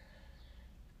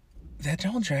 That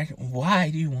don't drag...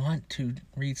 Why do you want to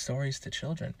read stories to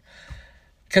children?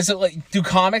 Because, like, do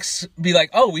comics be like,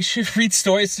 oh, we should read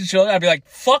stories to children? I'd be like,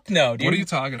 fuck no, dude. What are you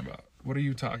talking about? What are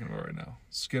you talking about right now?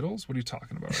 Skittles? What are you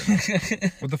talking about right now?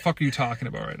 What the fuck are you talking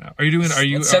about right now?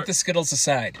 Let's set the Skittles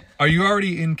aside. Are you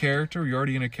already in character? Are you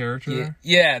already in a character there?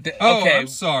 Yeah. Okay. I'm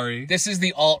sorry. This is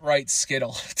the alt-right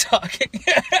Skittle talking.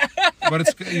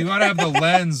 But you gotta have the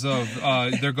lens of,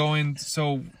 they're going,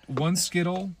 so one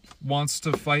Skittle wants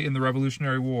to fight in the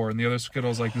Revolutionary War, and the other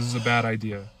Skittle's like, this is a bad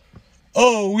idea.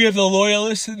 Oh, we have the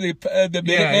loyalists and the Minuteman.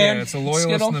 Yeah, it's a loyalist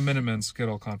Skittle? and the Minuteman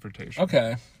Skittle confrontation.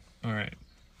 Okay. All right.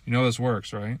 You know this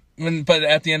works, right? But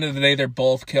at the end of the day, they're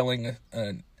both killing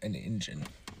an engine.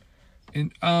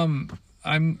 I'm,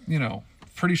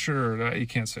 pretty sure that you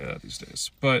can't say that these days.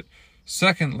 But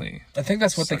secondly... I think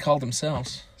that's what they call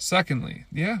themselves. Secondly,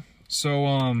 yeah.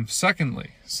 So, secondly.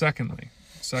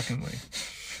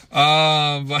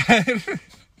 But...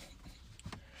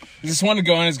 Is this one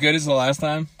going as good as the last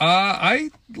time? I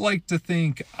like to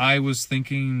think I was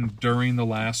thinking during the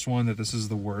last one that this is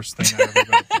the worst thing I've ever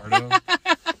been a part of.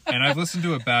 And I've listened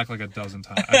to it back like a dozen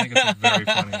times. I think it's a very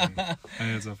funny. I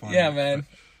think it's a funny. Yeah, man.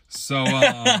 So,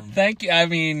 thank you. I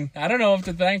mean, I don't know if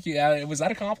to thank you. Was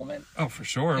that a compliment? Oh, for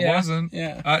sure. It wasn't.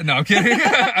 Yeah. No, I'm kidding.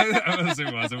 It was.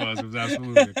 It was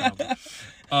absolutely a compliment.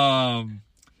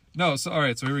 No, so all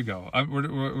right, so here we go. We're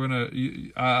gonna.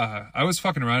 I was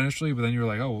fucking around initially, but then you were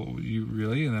like, "Oh, you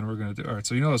really?" And then we're gonna do. All right,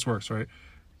 so you know how this works, right?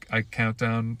 I count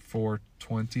down for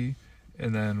 20,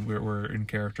 and then we're in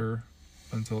character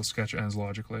until the sketch ends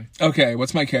logically. Okay,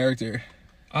 what's my character?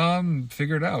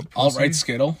 Figure it out. All right,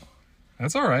 Skittle.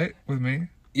 That's all right with me.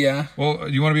 Yeah. Well,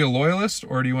 you want to be a loyalist,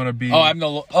 or do you want to be? Oh, I'm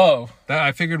the. That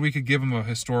I figured we could give him a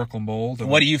historical mold.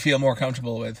 What do you feel more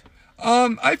comfortable with?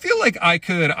 I feel like I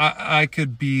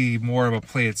could be more of a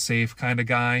play it safe kind of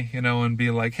guy, and be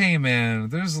like, hey man,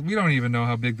 we don't even know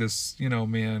how big this,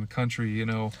 country,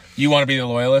 You want to be the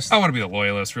loyalist? I want to be the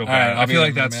loyalist real bad. Right, I feel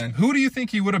like that's, who do you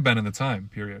think you would have been in the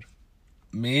time period?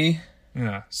 Me?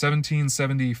 Yeah.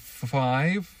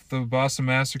 1775, the Boston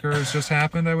Massacre has just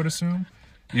happened, I would assume.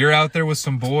 You're out there with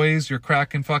some boys, you're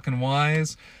cracking fucking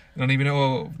wise. I don't even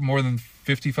know more than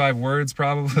 55 words,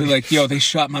 probably. They're like, yo, they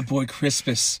shot my boy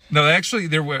Crispus. No, actually,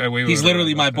 they're wait. He's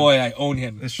literally my boy. I own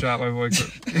him. They shot my boy.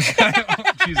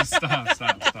 Jesus, stop.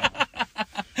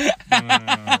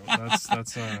 No. That's not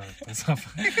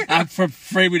funny. I'm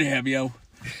afraid to have yo.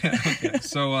 Okay,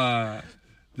 so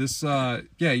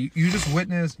you just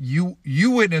witnessed you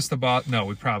witnessed the bot. No,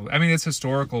 we probably. I mean, it's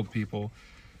historical people.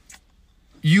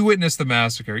 You witnessed the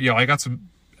massacre. I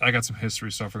got some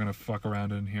history stuff we're gonna fuck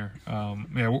around in here.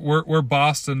 We're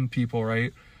Boston people,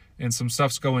 right? And some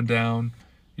stuff's going down.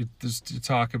 You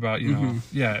talk about,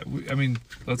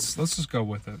 let's just go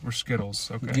with it. We're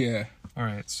Skittles, okay? Yeah. All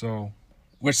right, so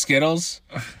we're Skittles.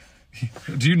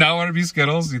 Do you not want to be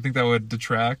Skittles? Do you think that would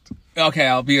detract? Okay,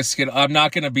 I'll be a Skittle. I'm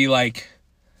not gonna be like.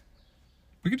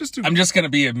 We could just do. I'm just gonna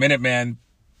be a Minuteman,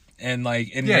 and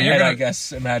like in my head, I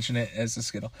guess imagine it as a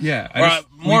Skittle. Yeah, or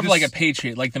more of like a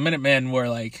Patriot. Like the Minutemen were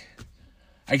like.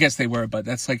 I guess they were, but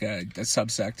that's like a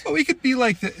subsect. Well, we could be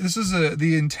like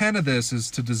the intent of this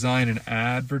is to design an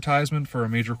advertisement for a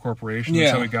major corporation.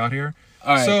 That's how we got here.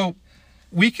 All right. So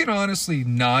we can honestly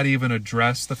not even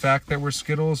address the fact that we're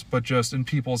Skittles, but just in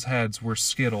people's heads we're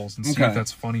Skittles and see if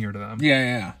that's funnier to them.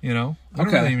 Yeah. You know? We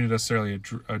don't really even necessarily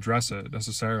address it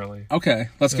necessarily. Okay,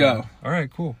 let's go. All right,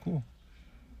 cool.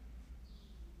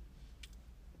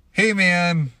 Hey,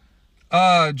 man.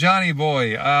 Johnny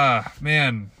boy.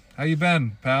 Man. How you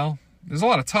been, pal? There's a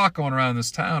lot of talk going around this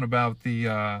town about the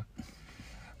my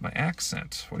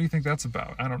accent. What do you think that's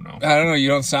about? I don't know. You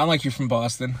don't sound like you're from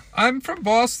Boston. I'm from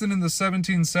Boston in the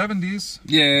 1770s.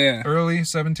 Yeah. Early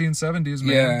 1770s,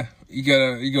 man.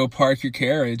 Yeah. You go park your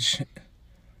carriage.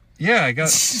 Yeah, I got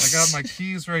my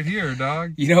keys right here,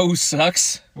 dog. You know who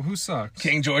sucks? Well, who sucks?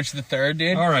 King George III,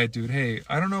 dude. All right, dude. Hey,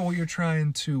 I don't know what you're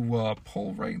trying to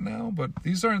pull right now, but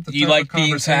these aren't the you type like of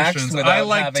conversations being taxed without I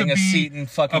like having to a be seat in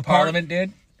fucking Parliament,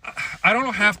 dude. I don't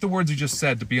know half the words you just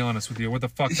said, to be honest with you. What the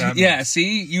fuck that means? Yeah,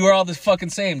 see? You are all the fucking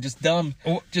same. Just dumb.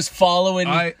 Just following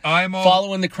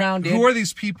following the crown, dude. Who are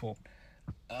these people?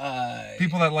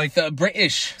 People that like the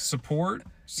British support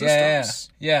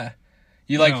systems? Yeah.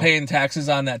 You like paying taxes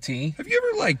on that tea? Have you ever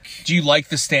do you like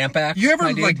the Stamp Act? You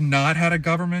ever not had a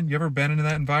government? You ever been in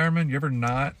that environment? You ever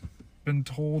not been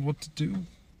told what to do?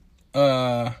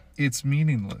 It's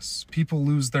meaningless. People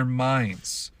lose their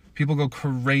minds. People go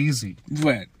crazy.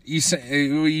 What? Are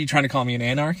you trying to call me an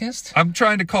anarchist? I'm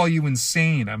trying to call you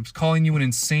insane. I'm calling you an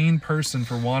insane person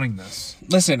for wanting this.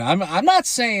 Listen, I'm not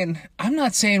saying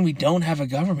we don't have a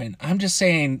government. I'm just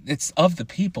saying it's of the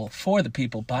people, for the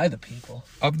people, by the people.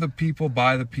 Of the people,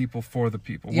 by the people, for the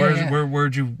people. Yeah.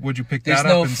 Would you pick There's that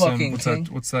no up in fucking some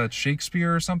what's that,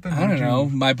 Shakespeare or something? I don't know.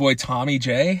 My boy Tommy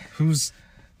J.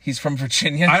 He's from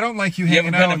Virginia. I don't like you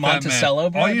hanging out with Monticello,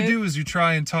 that man. Bro, All you do is you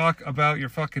try and talk about your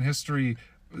fucking history,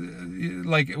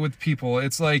 like with people.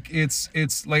 It's like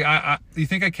I you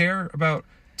think I care about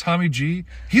Tommy G?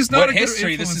 He's not a good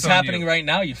history. This is happening right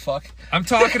now. You fuck. I'm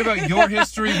talking about your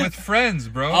history with friends,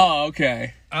 bro. Oh,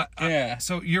 okay. Yeah.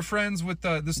 So you're friends with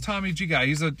this Tommy G guy.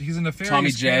 He's a nefarious Tommy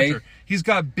J. character. He's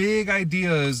got big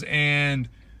ideas and.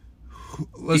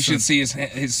 Listen. You should see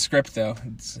his script though.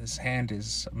 His hand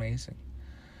is amazing.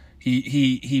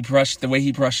 He brushed the way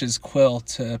he brushes quill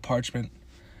to parchment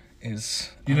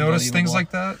is. You notice things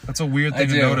like that? That's a weird thing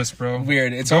to notice, bro.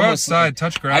 Weird. It's Go almost outside,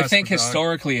 touch grass. I think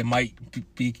historically it might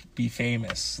be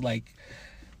famous, like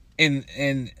in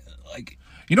like.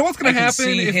 You know what's going to happen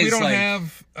if we don't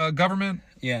have a government?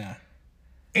 Yeah.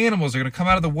 Animals are going to come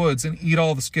out of the woods and eat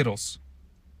all the Skittles.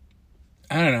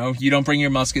 I don't know. You don't bring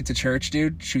your musket to church,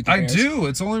 dude? Shoot the bears? I do.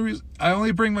 It's only reason I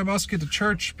only bring my musket to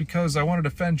church because I want to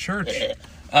defend church.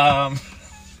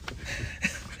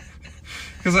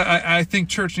 Because I think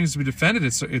church needs to be defended.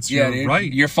 It's your right.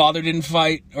 Your father didn't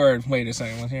fight, or wait a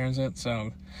second, what year is it?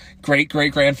 So, great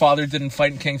grandfather didn't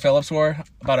fight in King Philip's War.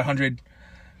 About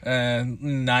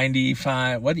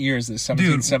 195. What year is this?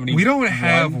 1770. Dude, we don't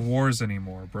have wars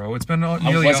anymore, bro. It's been nearly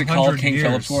 100 years. Was it called King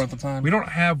Philip's War at the time? We don't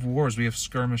have wars. We have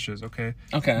skirmishes. Okay.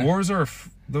 Wars are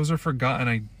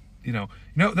forgotten.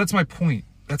 That's my point.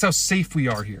 That's how safe we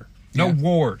are here. No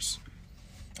wars.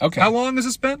 Okay. How long has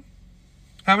this been?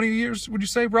 How many years would you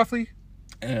say, roughly?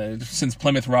 Since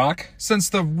Plymouth Rock? Since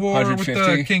the war with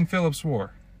the King Philip's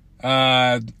War.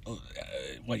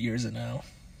 What year is it now?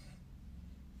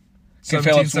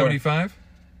 1775?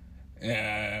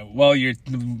 Well,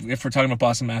 if we're talking about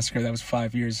Boston Massacre, that was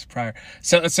 5 years prior.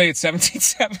 So let's say it's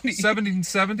 1770.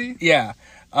 1770? Yeah.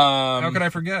 How could I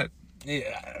forget?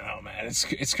 Yeah, I don't know, man.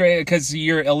 It's great because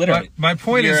you're illiterate. My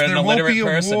point is there won't be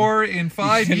a war in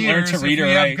 5 years if we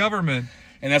have government.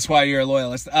 And that's why you're a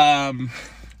loyalist. I'm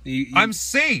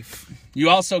safe. You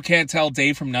also can't tell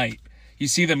day from night. You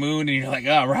see the moon and you're like,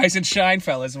 rise and shine,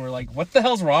 fellas. And we're like, what the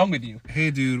hell's wrong with you? Hey,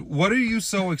 dude, what are you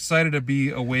so excited to be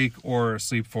awake or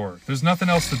asleep for? There's nothing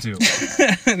else to do.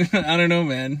 I don't know,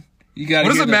 man. What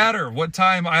does it matter what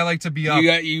time I like to be up?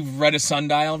 You've read a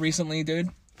sundial recently, dude?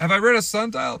 Have I read a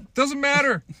sundial? Doesn't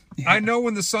matter. I know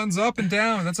when the sun's up and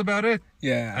down. That's about it.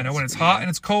 Yeah. I know when it's hot and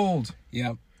it's cold.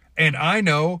 Yeah. And I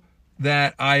know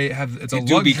that it's a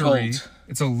luxury.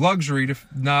 It's a luxury to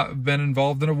not have been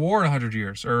involved in a war in 100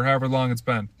 years or however long it's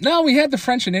been. No, we had the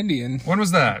French and Indian. When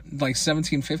was that? Like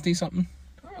 1750 something.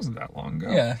 That wasn't that long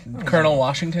ago. Yeah, Colonel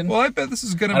Washington. Well, I bet this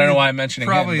is going to be... I don't know why I'm mentioning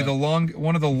probably him,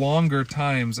 one of the longer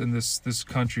times in this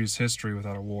country's history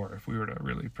without a war. If we were to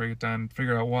really break it down,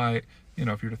 figure out why, you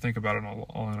know, if you were to think about it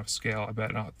on a scale, I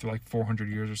bet not like 400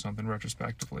 years or something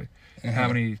retrospectively. How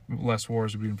many less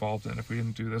wars would be involved in if we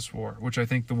didn't do this war? Which I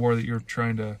think the war that you're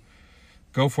trying to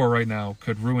go for right now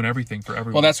could ruin everything for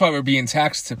everyone. Well, that's why we're being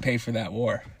taxed to pay for that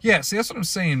war. Yeah, see, that's what I'm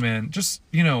saying, man. Just,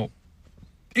 you know,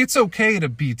 it's okay to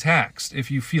be taxed if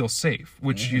you feel safe,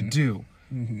 which you do.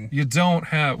 You don't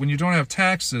have, when you don't have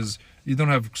taxes, you don't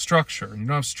have structure. And you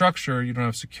don't have structure, you don't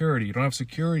have security. You don't have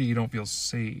security, you don't feel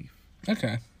safe.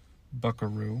 Okay.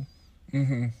 Buckaroo.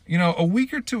 You know, a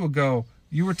week or two ago,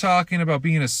 you were talking about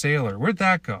being a sailor. Where'd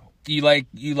that go? You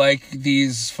like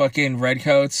these fucking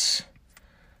redcoats?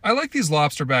 I like these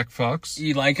lobsterback fucks.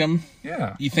 You like them?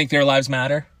 Yeah. You think their lives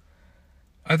matter?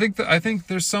 I think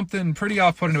there's something pretty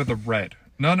off-putting about the red.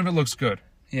 None of it looks good.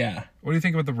 Yeah. What do you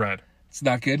think about the red? It's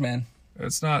not good, man.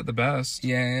 It's not the best.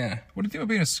 Yeah. What do you think about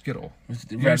being a Skittle?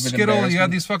 You're You're a Skittle, you got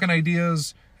these fucking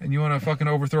ideas, and you want to fucking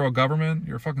overthrow a government?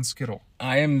 You're a fucking Skittle.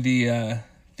 I am the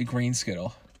green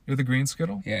Skittle. You're the green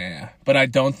Skittle? Yeah. But I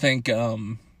don't think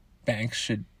banks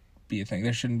should be a thing.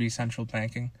 There shouldn't be central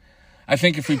banking. I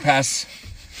think if we pass...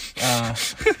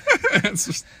 It's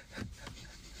just...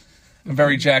 I'm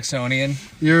very Jacksonian.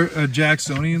 You're a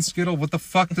Jacksonian Skittle? What the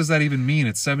fuck does that even mean?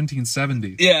 It's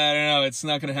 1770. Yeah, I don't know. It's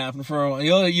not going to happen for a while.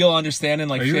 You'll understand in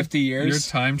like 50 years. You're a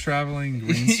time-traveling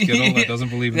green Skittle that doesn't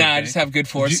believe in the I just have good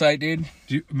foresight, dude.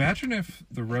 Do you imagine if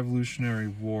the Revolutionary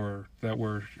War that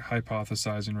we're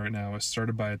hypothesizing right now is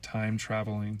started by a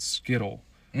time-traveling Skittle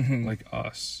like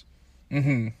us?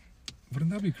 Wouldn't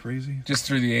that be crazy? Just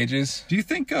through the ages? Do you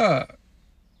think...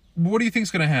 what do you think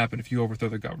is going to happen if you overthrow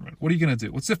the government? What are you going to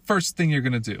do? What's the first thing you're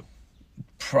going to do?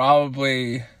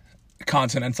 Probably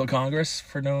Continental Congress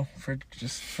for the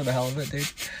hell of it, dude.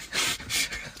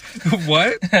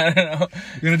 What? I don't know.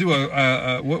 You're going to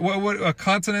do a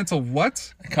continental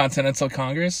what? A Continental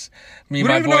Congress? We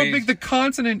don't even know how big the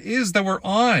continent is that we're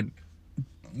on.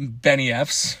 Benny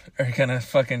F's are gonna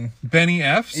fucking... Benny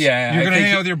F's? Yeah. You're going to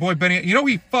hang out with your boy Benny. You know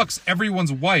he fucks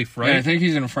everyone's wife, right? Yeah, I think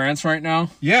he's in France right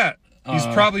now. Yeah. He's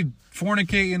probably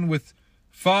fornicating with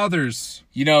fathers,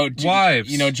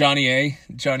 wives. You know Johnny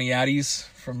Addies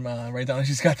from right down.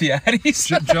 She's got the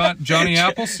Addies. Johnny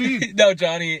Appleseed? No,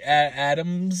 Johnny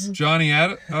Adams. Johnny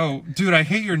Adams? Oh, dude, I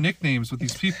hate your nicknames with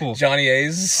these people. Johnny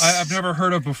A's. I've never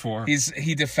heard of before.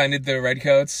 He defended the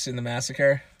Redcoats in the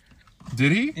massacre.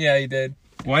 Did he? Yeah, he did.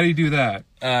 Why did he do that?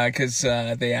 Because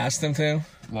they asked him to.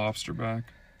 Lobsterback.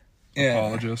 Yeah.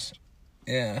 Apologist.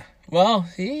 Yeah. Well,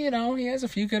 he has a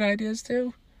few good ideas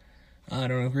too. I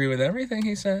don't agree with everything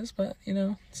he says, but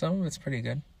some of it's pretty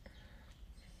good.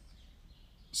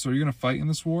 So are you gonna fight in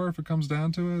this war if it comes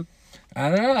down to it? I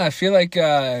don't know. I feel like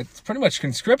it's pretty much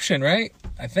conscription, right?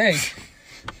 I think.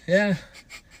 Yeah.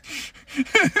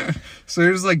 So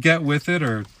you're just like get with it,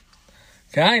 or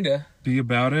kinda be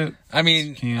about it. I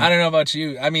mean, I don't know about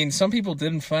you. I mean, some people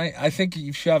didn't fight. I think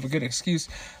you should have a good excuse.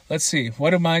 Let's see.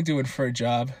 What am I doing for a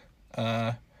job?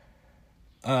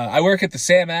 I work at the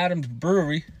Sam Adams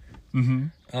Brewery.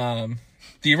 The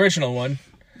original one.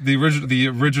 The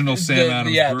original Sam Adams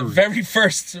Brewery. Yeah, the very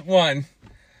first one.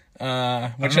 Which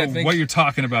I don't know what you're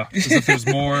talking about. As if there's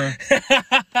more.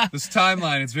 This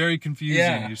timeline, it's very confusing.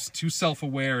 Yeah. You're too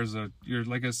self-aware. You're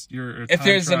a if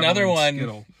there's another one,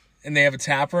 Skittle. And they have a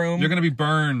tap room, you're gonna be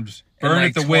burned. Burn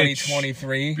at the witch.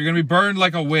 2023. You're gonna be burned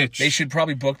like a witch. They should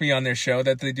probably book me on their show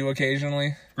that they do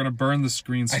occasionally. We're gonna burn the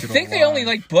screen. I think they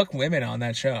only book women on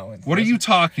that show. What are you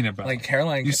talking about? Like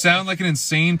Caroline. You sound like an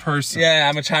insane person. Yeah,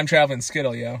 I'm a time traveling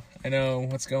Skittle, yo. I know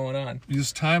what's going on.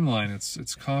 This timeline,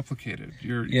 it's complicated.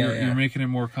 You're making it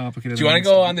more complicated. Do you want to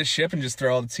go on the ship and just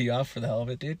throw all the tea off for the hell of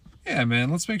it, dude? Yeah, man.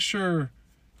 Let's make sure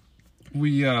we.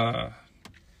 You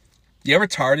ever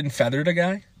tarred and feathered a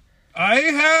guy? I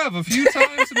have a few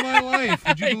times in my life.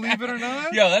 Would you believe it or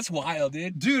not? Yo, that's wild,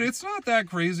 dude. Dude, it's not that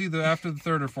crazy that after the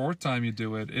third or fourth time you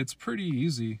do it. It's pretty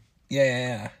easy.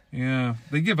 Yeah. Yeah,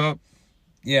 they give up.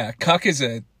 Yeah, cuck is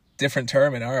a different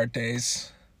term in our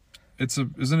days.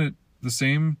 Isn't it the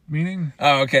same meaning?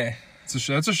 Oh, okay.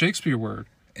 That's a Shakespeare word.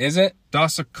 Is it?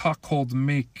 Das a cuckold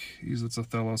make. It's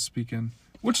Othello speaking.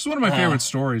 Which is one of my favorite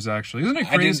stories, actually. Isn't it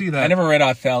crazy that... I never read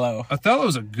Othello.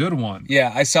 Othello's a good one.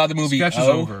 Yeah, I saw the movie Sketch is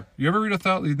over. You ever read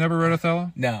Othello? You've never read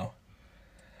Othello? No.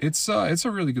 It's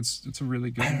a really good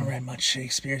I haven't read much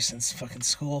Shakespeare since fucking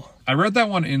school. I read that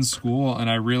one in school, and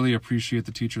I really appreciate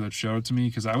the teacher that showed it to me,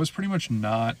 because I was pretty much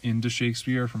not into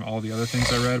Shakespeare from all the other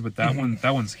things I read, but that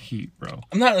one's heat, bro.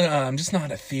 I'm just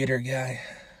not a theater guy.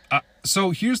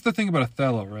 So here's the thing about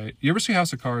Othello, right? You ever see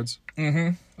House of Cards?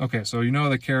 Mm-hmm. Okay, so you know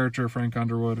the character, Frank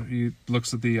Underwood, he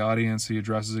looks at the audience, he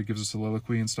addresses it, gives a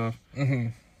soliloquy and stuff. Mm-hmm.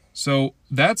 So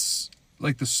that's,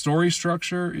 like, the story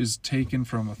structure is taken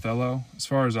from Othello, as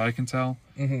far as I can tell.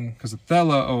 Because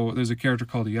Othello, there's a character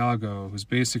called Iago, who's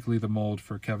basically the mold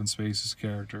for Kevin Spacey's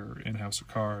character in House of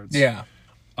Cards. Yeah.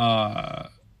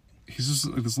 He's just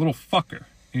like this little fucker.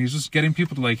 And he's just getting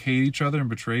people to, like, hate each other and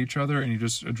betray each other, and he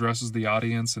just addresses the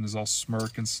audience and is all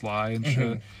smirk and sly and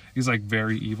shit. He's, like,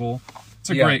 very evil. It's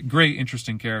a great,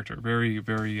 interesting character. Very,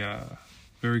 very,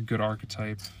 very good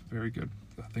archetype. Very good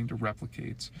thing to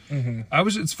replicate.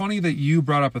 It's funny that you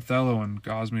brought up Othello and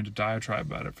caused me to diatribe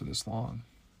about it for this long.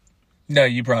 No,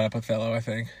 you brought up Othello, I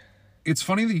think. It's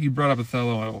funny that you brought up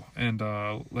Othello and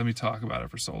let me talk about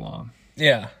it for so long.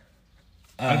 Yeah.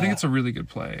 I think it's a really good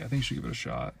play. I think you should give it a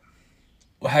shot.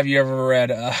 Have you ever read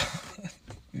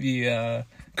the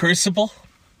Crucible?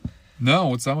 No,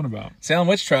 what's that one about? Salem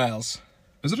Witch Trials.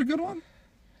 Is it a good one?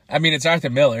 I mean, it's Arthur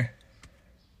Miller.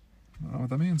 I don't know what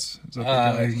that means. Is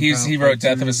that he wrote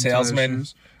Death of a Salesman.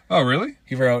 Oh, really?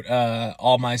 He wrote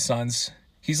All My Sons.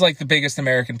 He's like the biggest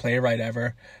American playwright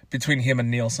ever, between him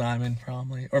and Neil Simon,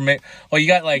 probably. Well, you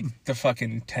got like the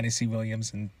fucking Tennessee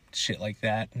Williams and shit like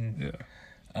that, and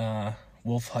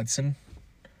Wolf Hudson.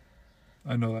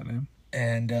 I know that name.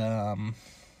 And I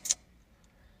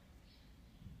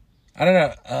don't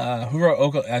know who wrote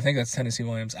Oklahoma. I think that's Tennessee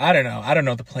Williams. I don't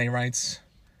know the playwrights.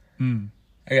 I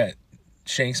got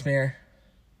Shakespeare.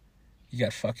 You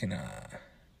got fucking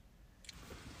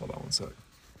Hold on one sec.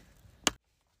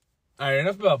 Alright,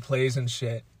 enough about plays and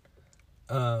shit.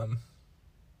 What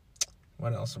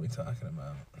else are we talking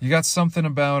about? You got something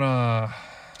about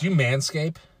Do you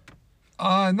manscape?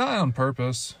 Not on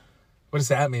purpose. What does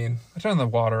that mean? I turn the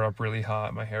water up really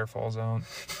hot, my hair falls out.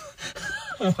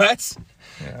 What?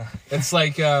 Yeah. It's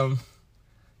like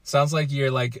sounds like you're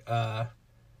like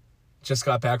just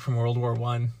got back from World War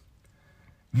I.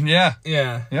 Yeah.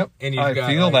 Yeah. Yep. And I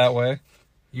feel that way.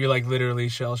 You're like literally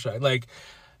shell shocked.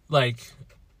 Like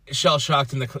shell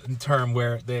shocked in the term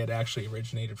where they had actually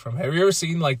originated from. Have you ever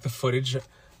seen like the footage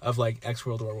of like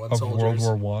ex-World War I soldiers? Of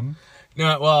World War I?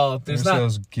 No, well, there's not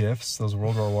those GIFs, those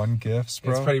World War I GIFs,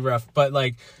 bro. It's pretty rough, but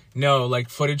like no, like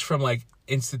footage from like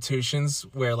institutions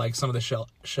where like some of the shell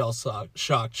shocked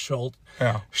soldiers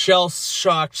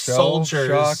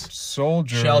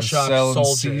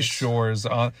seashores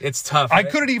on. It's tough. I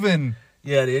couldn't even.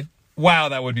 Yeah, dude. Wow,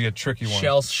 that would be a tricky one.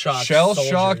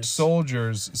 Shell-shocked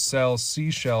soldiers sell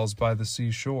seashells by the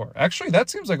seashore. Actually, that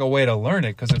seems like a way to learn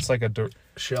it because it's like a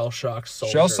shell-shocked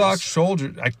soldiers. Shell-shocked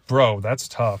soldiers. Bro, that's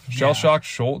tough. Yeah. Shell-shocked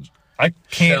soldiers. I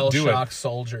can't do it. Shell-shocked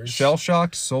soldiers.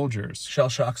 Shell-shocked soldiers.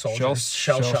 Shell-shocked soldiers.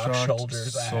 Shell-shocked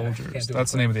soldiers. Soldiers.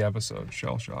 That's the name of the episode.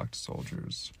 Shell-shocked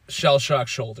soldiers. Shell-shocked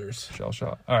shoulders.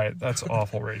 Shell-shocked. All right, that's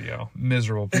awful radio.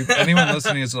 Miserable. Anyone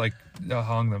listening is like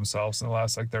hung themselves in the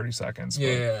last like 30 seconds. But,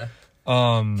 yeah.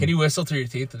 Can you whistle through your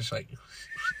teeth and just like?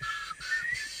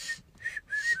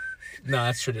 No,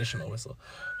 that's traditional whistle.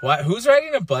 Why? Who's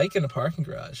riding a bike in a parking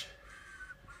garage?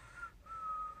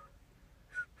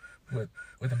 With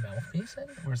a mouthpiece in?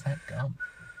 Or is that gum?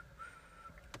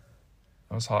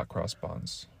 That was hot cross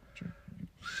buns.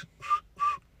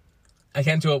 I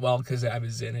can't do it well because I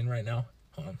was in right now.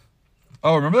 Hold on.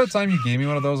 Oh, remember that time you gave me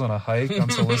one of those on a hike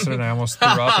unsolicited and I almost threw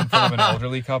up in front of an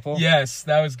elderly couple? Yes,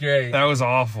 that was great. That was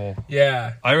awful.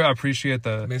 Yeah. I appreciate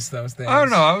the... Miss those things. I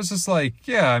don't know. I was just like,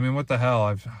 yeah, I mean, what the hell?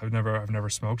 I've never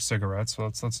smoked cigarettes, so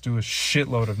let's do a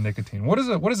shitload of nicotine. What is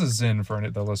a zin for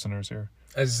the listeners here?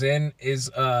 A zin is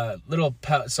a little...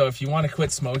 So if you want to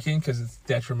quit smoking because it's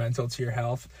detrimental to your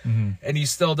health, and you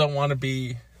still don't want to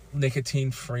be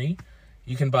nicotine-free,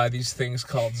 you can buy these things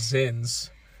called zins,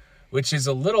 which is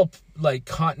a little like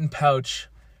cotton pouch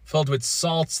filled with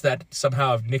salts that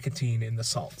somehow have nicotine in the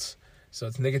salts. So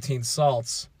it's nicotine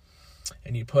salts,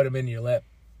 and you put them in your lip,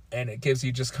 and it gives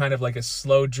you just kind of like a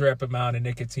slow drip amount of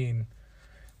nicotine,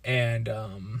 and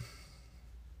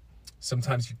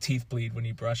sometimes your teeth bleed when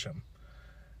you brush them.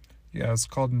 Yeah, it's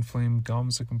called inflamed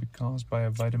gums. It can be caused by a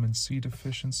vitamin C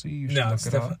deficiency. You should look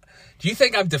it up. Do you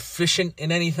think I'm deficient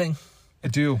in anything? I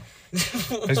do.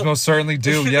 I most certainly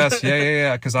do. Yes.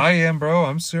 Yeah. Because I am, bro.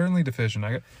 I'm certainly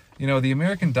deficient. The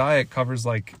American diet covers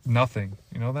like nothing.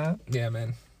 You know that? Yeah,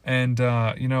 man. And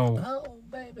oh,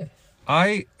 baby.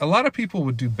 A lot of people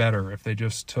would do better if they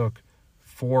just took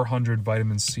 400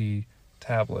 vitamin C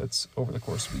tablets over the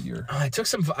course of a year. I took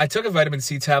a vitamin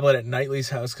C tablet at Knightley's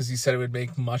house because he said it would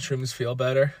make mushrooms feel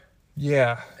better.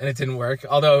 Yeah. And it didn't work.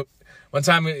 Although one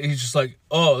time he's just like,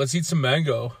 "Oh, let's eat some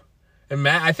mango." And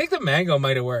I think the mango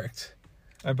might have worked.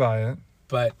 I buy it.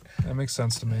 But that makes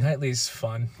sense to me. Knightley's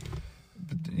fun.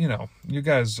 you know, you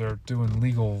guys are doing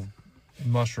legal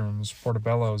mushrooms,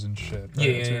 portobellos and shit. Right?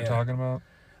 Yeah, That's what you're talking about?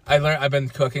 I've been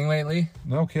cooking lately.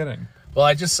 No kidding. Well,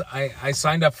 I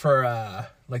signed up for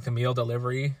like the meal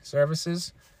delivery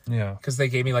services. Yeah. Because they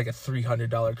gave me like a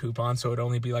 $300 coupon, so it'd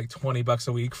only be like $20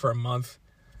 a week for a month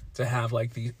to have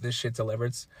like this shit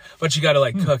delivered. But you got to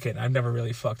like cook it. I've never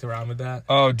really fucked around with that.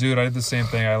 Oh, dude, I did the same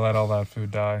thing. I let all that food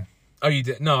die. Oh, you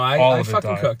did? No, I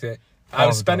fucking cooked it. I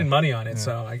was spending money on it,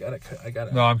 so I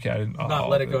gotta. No, I'm kidding. Not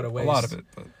let it go to waste. A lot of it,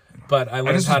 but I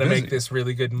learned how to make this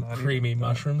really good creamy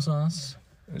mushroom sauce.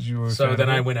 So then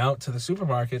I went out to the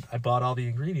supermarket. I bought all the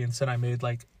ingredients and I made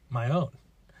like my own.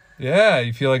 Yeah,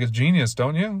 you feel like it's genius,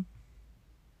 don't you?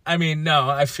 I mean, no,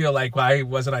 I feel like why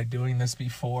wasn't I doing this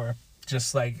before?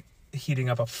 Just like heating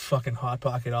up a fucking Hot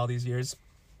Pocket all these years,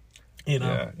 you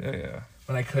know? Yeah.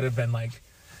 When I could have been like,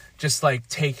 just like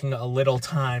taking a little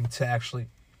time to actually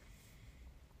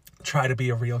try to be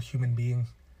a real human being,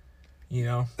 you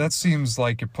know? That seems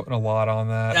like you're putting a lot on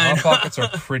that. Hot Pockets are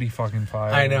pretty fucking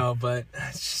fire. I know, but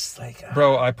it's just like...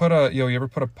 Bro, you ever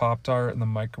put a Pop-Tart in the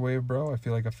microwave, bro? I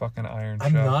feel like a fucking Iron Chef.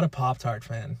 I'm not a Pop-Tart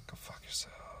fan. Go fuck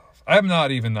yourself. I'm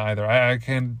not even either. I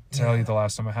can't tell you the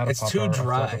last time I had a Pop-Tart. It's too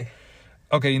dry.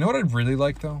 Okay, you know what I'd really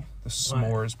like, though? The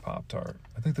s'mores Pop-Tart.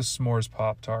 I think the s'mores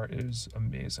Pop-Tart is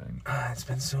amazing. It's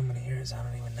been so many years, I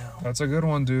don't even know. That's a good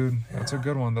one, dude. Yeah. That's a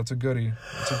good one. That's a goodie.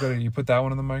 You put that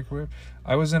one in the microwave?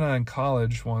 I was in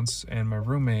college once, and my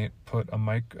roommate put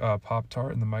a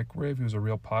Pop-Tart in the microwave. He was a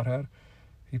real pothead.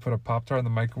 He put a Pop-Tart in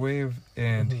the microwave,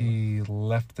 and he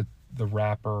left the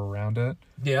wrapper around it.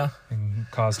 Yeah.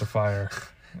 And caused a fire.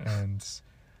 And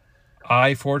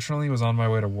I, fortunately, was on my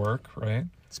way to work, right?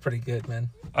 It's pretty good, man.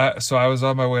 So I was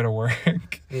on my way to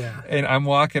work. Yeah. And I'm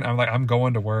walking. I'm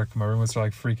going to work. My roommates are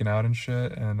like freaking out and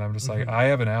shit. And I'm just like, I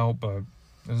have an out, but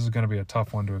this is going to be a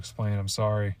tough one to explain. I'm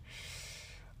sorry.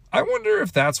 I wonder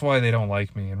if that's why they don't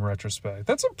like me in retrospect.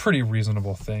 That's a pretty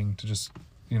reasonable thing to just,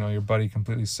 your buddy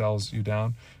completely sells you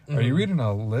down. Are you reading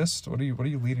a list? What are you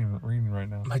reading right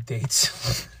now? My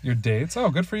dates. Your dates? Oh,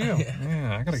 good for you.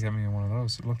 Yeah, I got to get me one of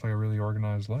those. It looked like a really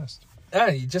organized list.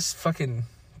 Yeah, you just fucking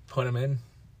put them in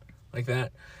like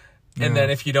that. And then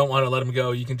if you don't want to let them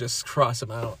go, you can just cross them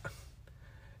out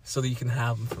so that you can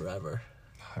have them forever.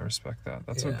 I respect that.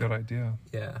 That's a good idea.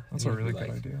 Yeah. That's a really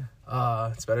good idea.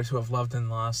 It's better to have loved than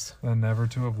lost. Than never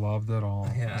to have loved at all.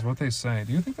 Yeah. Is what they say.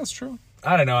 Do you think that's true?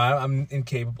 I don't know. I'm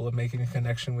incapable of making a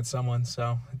connection with someone,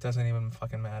 so it doesn't even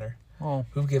fucking matter. Well,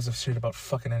 who gives a shit about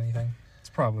fucking anything? It's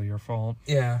probably your fault.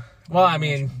 Yeah. Well, I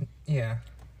mean, yeah.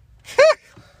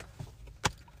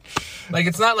 Like,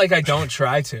 it's not like I don't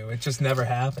try to. It just never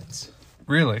happens.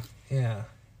 Really? Yeah.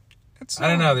 I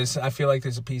don't know. I feel like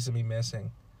there's a piece of me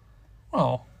missing.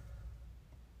 Well,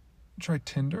 try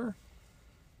Tinder?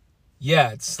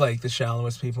 Yeah, it's like the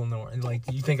shallowest people in the world. Like,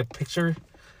 you think a picture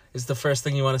is the first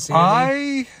thing you want to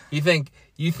see?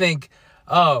 You think,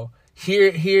 oh,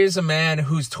 here's a man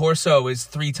whose torso is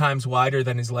 3 times wider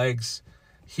than his legs.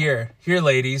 Here,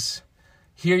 ladies.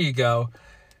 Here you go.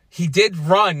 He did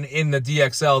run in the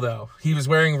DXL, though. He was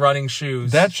wearing running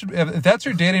shoes. If that's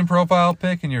your dating profile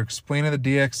pic and you're explaining the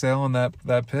DXL in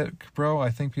that pic, bro,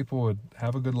 I think people would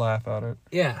have a good laugh at it.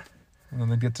 Yeah. And then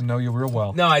they get to know you real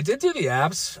well. No, I did do the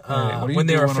abs when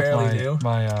they were fairly new.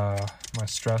 My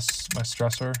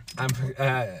stressor.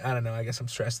 I don't know. I guess I'm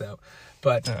stressed out,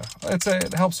 but yeah,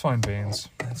 it helps find veins.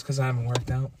 That's because I haven't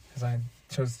worked out because I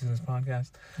chose to do this podcast.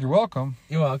 You're welcome.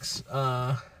 You welks.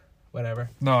 Whatever.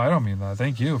 No, I don't mean that.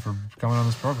 Thank you for coming on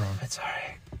this program. It's all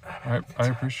right. I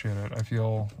appreciate it. I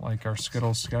feel like our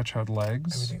Skittles sketch had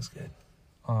legs. Everything's good.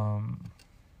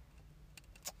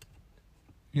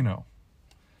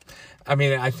 I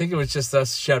mean, I think it was just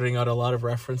us shouting out a lot of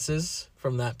references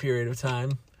from that period of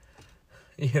time.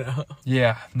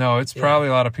 Yeah. No, it's probably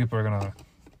a lot of people are going to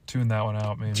tune that one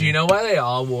out, maybe. Do you know why they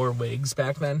all wore wigs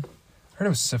back then? I heard it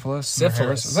was syphilis.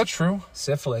 Syphilis. Is that true?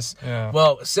 Syphilis. Yeah.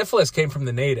 Well, syphilis came from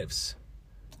the natives.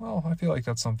 Well, I feel like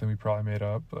that's something we probably made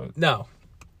up, but no,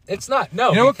 it's not.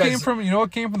 No, what came from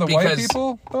the white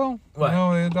people though? What?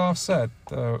 It offset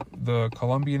the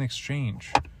Colombian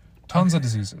exchange. Tons of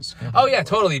diseases. Oh yeah,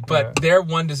 totally. But their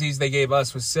one disease they gave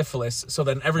us was syphilis. So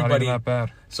then everybody. Not even that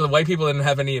bad. So the white people didn't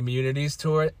have any immunities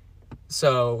to it.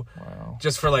 So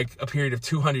just for like a period of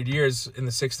 200 years in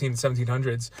the 1600s,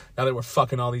 1700s, now that we're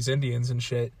fucking all these Indians and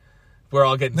shit, we're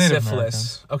all getting Native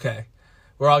syphilis. Americans. Okay.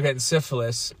 We're all getting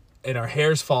syphilis and our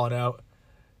hair's falling out.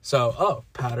 So,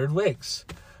 powdered wigs.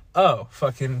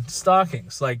 Fucking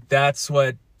stockings. Like, that's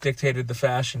what dictated the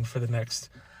fashion for the next...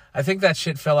 I think that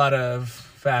shit fell out of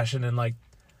fashion in, like,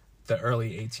 the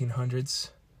early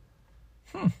 1800s.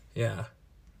 Yeah.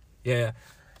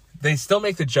 They still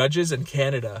make the judges in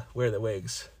Canada wear the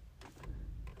wigs.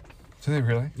 Do they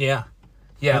really? Yeah.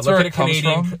 Yeah, That's look where at a it comes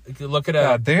Canadian... from? Look at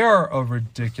Yeah, they are a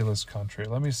ridiculous country.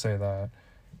 Let me say that.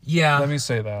 Yeah. Let me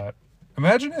say that.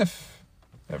 Imagine if...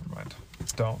 Never mind.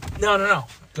 Don't. No.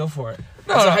 Go for it.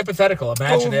 No, It's a no. hypothetical.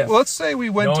 Imagine if... Let's say we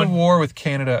went No to one- war with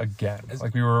Canada again,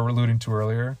 like we were alluding to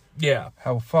earlier. Yeah.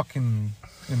 How fucking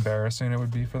embarrassing it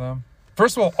would be for them.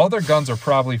 First of all, all their guns are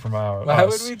probably from us. Why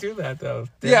would we do that, though?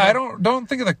 Yeah, I don't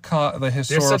think of the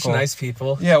historical... They're such nice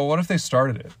people. Yeah, well, what if they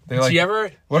started it? They like. Do you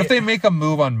ever... What if they make a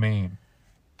move on Maine?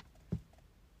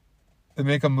 They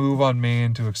make a move on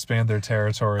Maine to expand their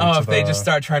territory. Oh, if they just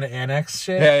start trying to annex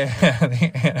shit? Yeah.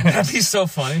 That'd be so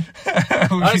funny.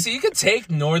 Honestly, you could take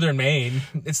northern Maine.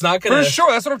 It's not gonna... For sure,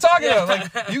 that's what I'm talking about.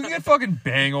 Like, you can get fucking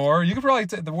Bangor. You could probably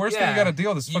take... The worst thing you gotta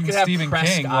deal with is You fucking could have Stephen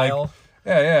Presque King. Isle. Like,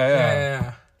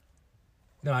 yeah.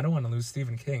 No, I don't want to lose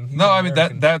Stephen King. He's No, I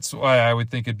American. mean, that's why I would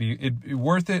think it'd be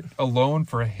worth it alone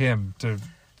for him to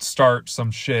start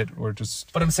some shit or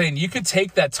just... But I'm saying you could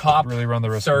take that top really run the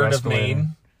risk third of of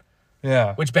Maine,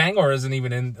 yeah, which Bangor isn't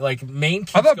even in. Like, Maine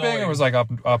keeps I thought going. Bangor was like up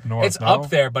north. It's no? up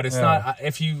there, but it's Yeah. not.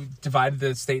 If you divided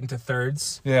the state into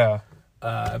thirds Yeah,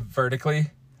 vertically,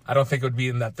 I don't think it would be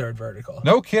in that third vertical.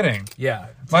 no kidding. Yeah.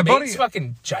 My Maine's buddy-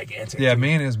 fucking gigantic. Yeah, dude.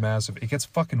 Maine is massive. It gets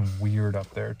fucking weird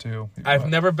up there too. I've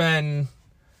never been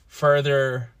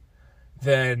further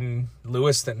than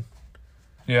Lewiston.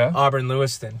 Yeah. Auburn,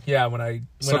 Lewiston. Yeah, when I went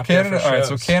So up there Canada, for all right. So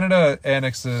shows. Canada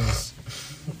annexes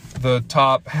the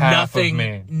top half of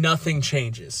Maine. Nothing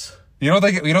changes. You don't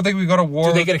think we go to war?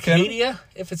 Do they get with Canada? Acadia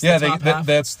if it's Yeah, the top half?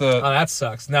 that's the. Oh, that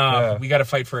sucks. No, Yeah. we got to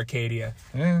fight for Acadia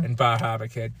Yeah. and Bar Harbor,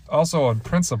 kid. Also, on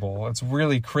principle, it's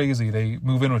really crazy. They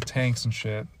move in with tanks and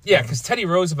shit. Yeah, because Teddy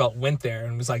Roosevelt went there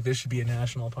and was like, this should be a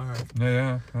national park.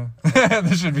 Yeah.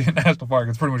 This should be a national park.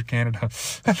 It's pretty much Canada.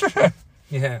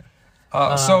 Yeah.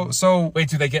 So Wait,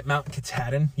 do they get Mount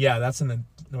Katahdin? Yeah, that's in the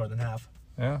northern half.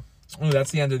 yeah. Ooh,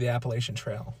 that's the end of the Appalachian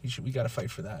Trail. We got to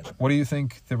fight for that. What do you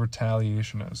think the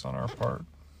retaliation is on our part?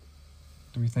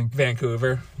 Do we think?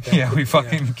 Vancouver. Yeah, we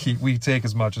fucking we take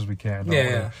as much as we can. don't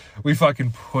Yeah. We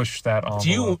fucking push that on. Do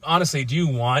you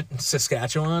want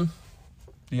Saskatchewan?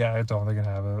 Yeah, I don't. They can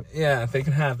have it. Yeah, they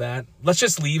can have that. Let's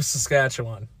just leave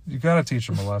Saskatchewan. You gotta teach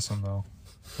them a lesson, though.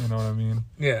 You know what I mean?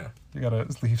 Yeah. You gotta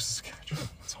leave Saskatchewan.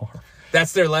 It's horrible.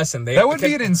 That's their lesson. That would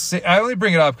be an insane. I only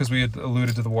bring it up because we had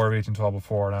alluded to the War of 1812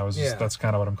 before, and I was Yeah. that's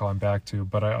kind of what I'm calling back to.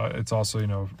 But it's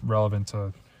also relevant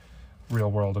to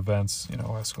real world events.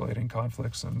 Escalating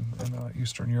conflicts in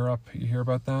Eastern Europe. You hear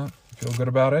about that? Feel good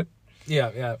about it?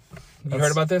 Yeah. You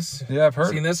heard about this? Yeah, I've heard.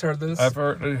 Seen this? Heard this? I've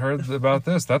heard about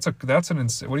this. That's an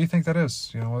insane. What do you think that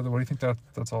is? What do you think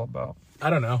that's all about? I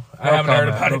don't know. I haven't heard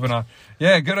about Moving it. on.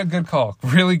 Yeah, good call.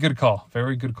 Really good call.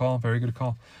 Very good call. Very good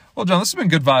call. Well, John, this has been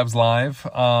Good Vibes Live.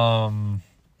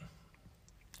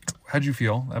 How'd you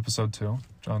feel? Episode 2,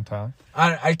 John Tyler.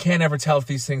 I can't ever tell if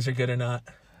these things are good or not.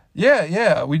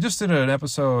 Yeah. We just did an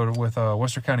episode with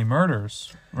Worcester County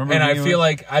Murders. Remember? And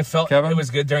I felt Kevin? it was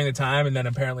good during the time, and then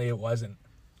apparently it wasn't.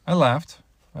 I laughed.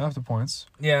 I laughed at points.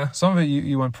 Yeah. Some of it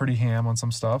you went pretty ham on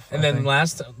some stuff. And then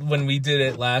when we did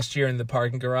it last year in the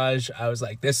parking garage, I was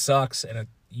like, "This sucks," and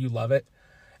you love it.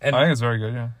 And I think it's very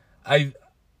good. Yeah.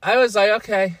 I was like,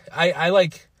 okay. I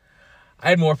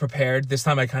had more prepared. This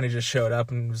time I kind of just showed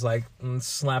up and was like,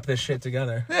 slap this shit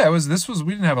together. Yeah, we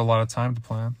didn't have a lot of time to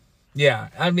plan. Yeah.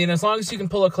 I mean, as long as you can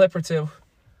pull a clip or two.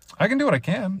 I can do what I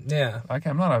can. Yeah.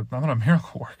 I'm not a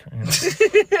miracle worker.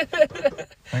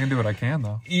 I can do what I can,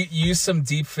 though. Use some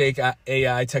deep fake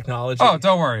AI technology. Oh,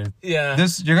 don't worry. Yeah.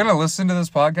 You're gonna listen to this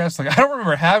podcast. Like, I don't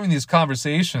remember having these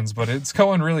conversations, but it's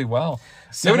going really well.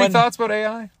 Do you have any thoughts about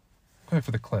AI? Go ahead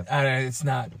for the clip. It's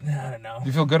not. I don't know.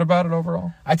 You feel good about it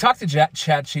overall? I talked to Chat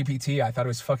GPT. I thought it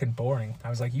was fucking boring. I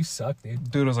was like, you suck,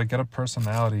 dude. Dude, I was like, get a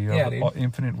personality. You have dude.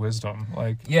 infinite wisdom.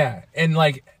 Like, Yeah. And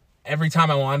like, every time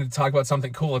I wanted to talk about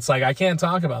something cool, it's like, I can't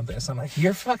talk about this. I'm like,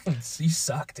 you suck,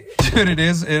 dude. dude, it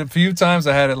is. A few times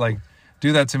I had it like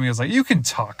do that to me. I was like, you can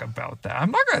talk about that.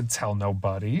 I'm not gonna tell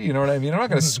nobody. You know what I mean? I'm not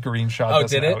gonna screenshot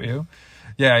this about you.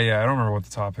 Yeah. I don't remember what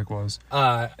the topic was.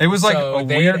 It was like so a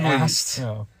they weirdly. asked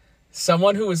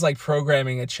someone who was like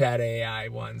programming a chat AI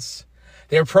once.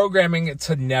 They were programming it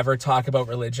to never talk about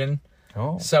religion.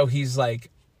 Oh. So he's like,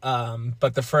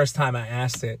 but the first time I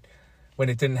asked it, when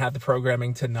it didn't have the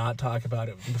programming to not talk about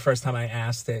it, the first time I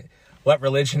asked it, what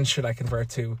religion should I convert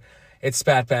to? It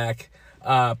spat back,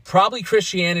 probably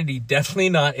Christianity, definitely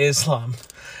not Islam.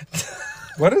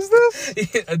 What is this?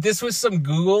 This was some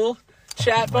Google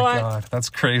chatbot. Oh my god, that's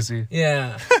crazy.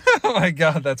 Yeah. Oh my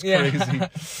god, that's crazy.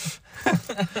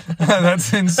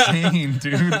 That's insane,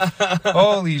 dude.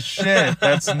 Holy shit,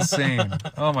 that's insane.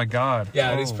 Oh my god.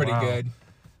 Yeah, it is pretty good.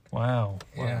 Wow.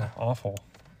 Yeah. Awful.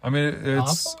 I mean,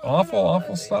 it's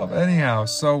awful stuff. Anyhow,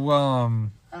 so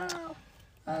I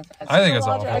think it's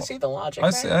awful. I see the logic.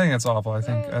 I think it's awful. I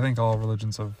think all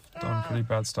religions have done pretty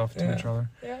bad stuff to each other.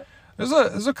 Yeah.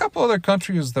 There's a couple other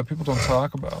countries that people don't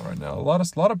talk about right now. A lot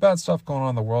of bad stuff going on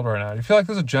in the world right now. Do you feel like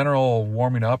there's a general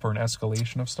warming up or an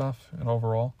escalation of stuff in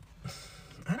overall?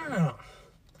 I don't know.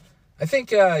 I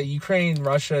think Ukraine,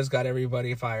 Russia has got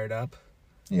everybody fired up.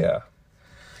 Yeah.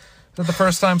 Is that the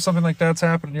first time something like that's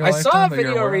happened in your life? I saw a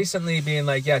video recently being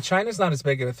like, yeah, China's not as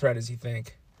big of a threat as you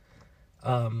think.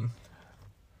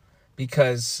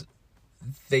 Because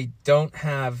they don't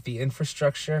have the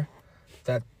infrastructure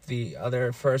that the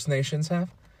other First Nations have.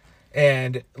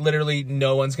 And literally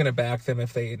no one's going to back them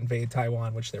if they invade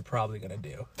Taiwan, which they're probably going to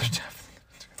do.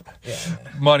 Yeah.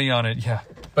 Money on it, yeah.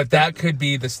 But that could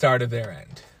be the start of their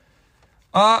end.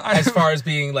 As far as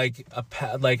being like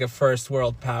a first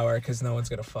world power, because no one's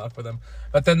going to fuck with them.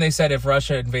 But then they said if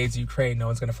Russia invades Ukraine, no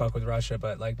one's going to fuck with Russia,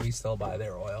 but like we still buy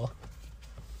their oil.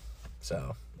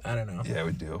 So, I don't know. Yeah,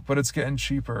 we do. But it's getting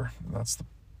cheaper. That's the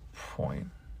point,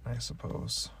 I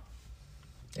suppose.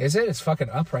 Is it? It's fucking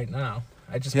up right now.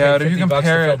 I just paid $50 to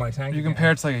fill my tank. You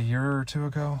compare it to like a year or two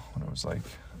ago when it was like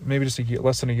maybe just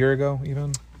less than a year ago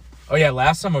even. Oh yeah,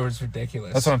 last summer was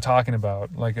ridiculous. That's what I'm talking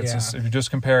about. Like it's just if you just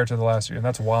compare it to the last year, and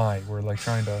that's why we're like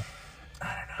trying to.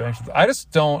 I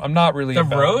just don't. I'm not really. The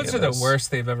roads are the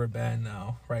worst they've ever been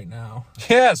though. Right now.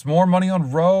 Yes, more money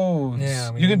on roads.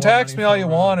 Yeah, you can tax me all you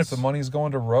want if the money's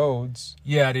going to roads.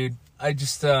 Yeah, dude. I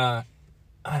just I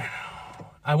don't know.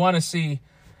 I want to see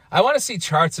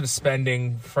charts of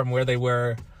spending from where they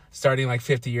were starting like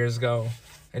 50 years ago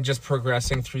and just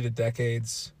progressing through the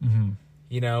decades. Mm-hmm.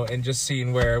 You know, and just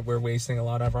seeing where we're wasting a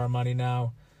lot of our money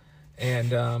now. And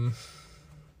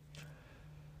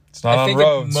it's not on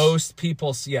roads.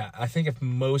 I think if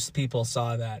most people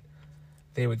saw that,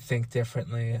 they would think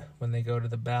differently when they go to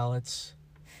the ballots.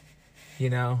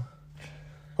 You know?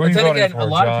 Who are you voting for,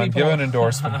 John? Give an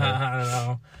endorsement.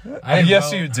 I don't know.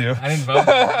 Yes, you do. I didn't vote in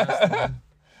the last one.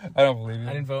 I don't believe you.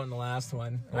 I didn't vote in the last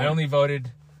one. I only voted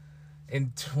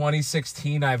in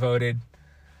 2016. I voted.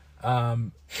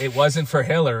 It wasn't for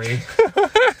Hillary.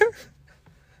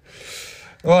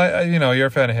 Well, you're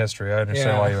a fan of history. I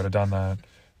understand why you would have done that.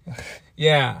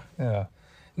 Yeah. Yeah.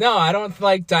 No, I don't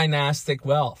like dynastic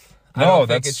wealth. I don't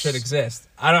think it should exist.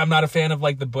 I'm not a fan of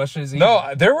like the Bushes either.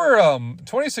 No, there were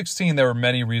 2016. There were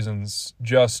many reasons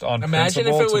just on Imagine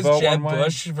principle if it to was vote Jeb one way.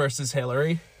 Bush versus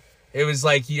Hillary. It was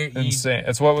like insane.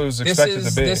 It's what it was expected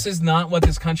to be. This is not what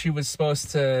this country was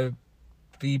supposed to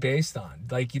be based on.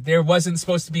 Like there wasn't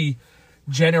supposed to be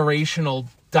generational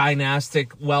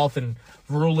dynastic wealth and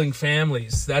ruling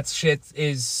families. That shit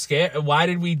is scary. Why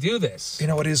did we do this? You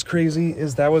know what is crazy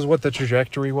is that was what the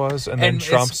trajectory was, and then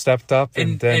Trump stepped up,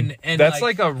 and that's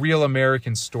like a real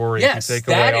American story. Yes, if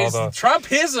you take away Trump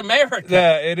is America.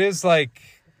 Yeah, it is like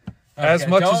as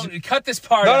much as cut this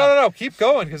part. No, keep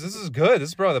going because this is good. This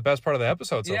is probably the best part of the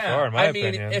episode so far, in my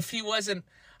opinion. If he wasn't.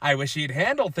 I wish he'd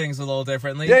handled things a little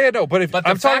differently. Yeah, but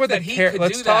I'm talking about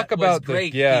let's talk about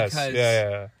great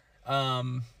because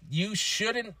you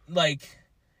shouldn't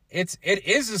it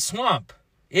is a swamp.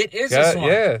 It is a swamp.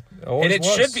 Yeah, and it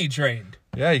should be drained.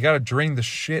 Yeah, you got to drain the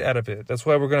shit out of it. That's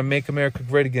why we're going to make America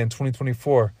great again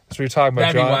 2024. That's what you're talking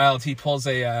about, John. That'd be wild. He pulls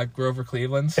a Grover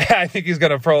Cleveland. I think he's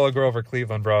going to pull a Grover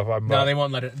Cleveland, bro. No, they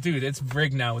won't let it. Dude, it's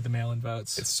rigged now with the mail-in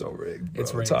votes. It's so rigged, bro.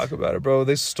 It's rigged. Talk about it, bro.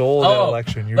 They stole that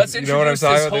election. You know what I'm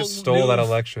talking about? They stole that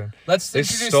election. They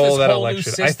stole that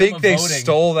election. I think they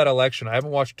stole that election. I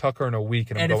haven't watched Tucker in a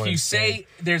week, and I'm going if you insane. say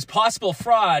there's possible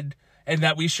fraud and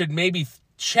that we should maybe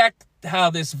check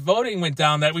how this voting went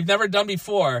down that we've never done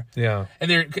before. Yeah. And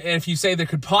if you say there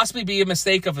could possibly be a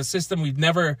mistake of a system we've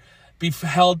never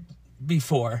held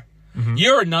before,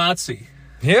 you're a Nazi.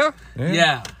 Yeah.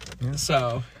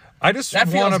 So I just that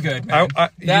feels good, man.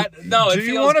 Do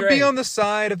you want to be on the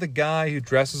side of the guy who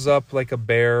dresses up like a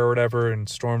bear or whatever and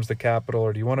storms the Capitol,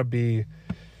 or do you want to be?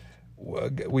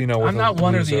 I'm not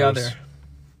one or the other.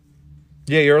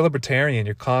 Yeah, you're a libertarian.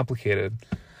 You're complicated.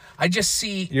 I just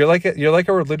see you're like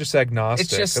a religious agnostic.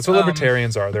 That's what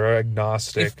libertarians are. They're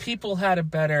agnostic. If people had a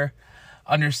better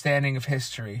understanding of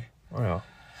history,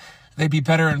 they'd be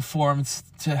better informed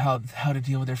to how to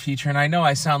deal with their future. And I know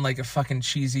I sound like a fucking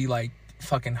cheesy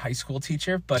fucking high school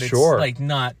teacher, but it's like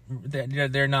not.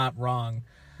 They're not wrong.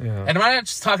 Yeah. And I'm not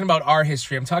just talking about our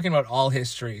history. I'm talking about all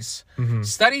histories. Mm-hmm.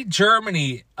 Study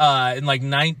Germany in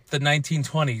the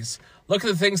 1920s. Look at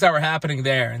the things that were happening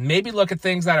there, and maybe look at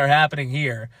things that are happening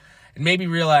here. And maybe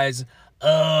realize,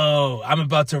 oh, I'm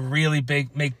about to really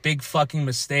make big fucking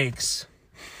mistakes.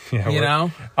 Yeah, you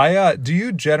know? Do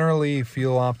you generally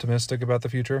feel optimistic about the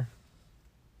future?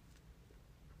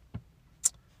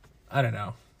 I don't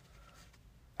know.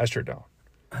 I sure don't.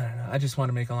 I don't know. I just want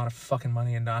to make a lot of fucking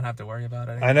money and not have to worry about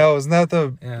it anymore. I know, isn't that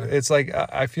the... Yeah. It's like,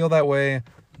 I feel that way,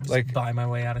 just like... buy my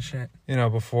way out of shit. You know,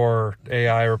 before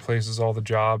AI replaces all the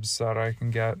jobs that I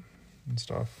can get and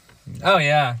stuff. Oh,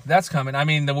 yeah. That's coming. I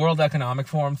mean, the World Economic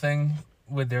Forum thing,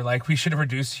 with their, like, we should have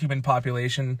reduced human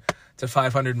population to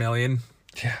 500 million.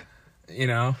 Yeah. You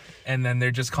know? And then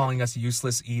they're just calling us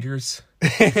useless eaters.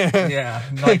 Yeah.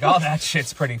 Like, all that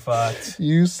shit's pretty fucked.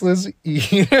 Useless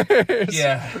eaters?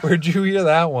 Yeah. Where'd you hear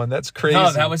that one? That's crazy.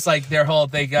 No, that was like their whole...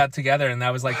 They got together, and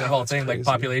that was like their whole thing. Crazy. Like,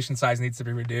 population size needs to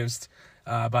be reduced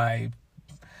by...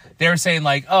 They were saying,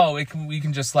 like, oh, we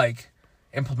can just, like,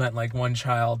 implement, like,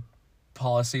 one-child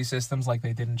policy systems like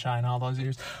they did in China all those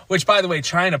years. Which, by the way,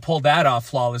 China pulled that off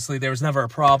flawlessly. There was never a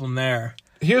problem there.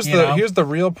 Here's the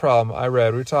real problem I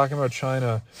read. We were talking about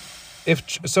China.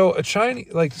 So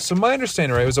my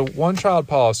understanding, right, it was a one-child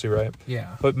policy, right?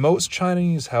 Yeah. But most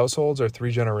Chinese households are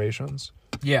 3 generations.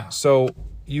 Yeah. So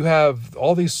you have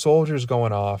all these soldiers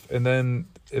going off, and then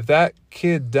if that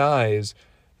kid dies,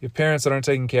 you have parents that aren't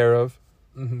taken care of,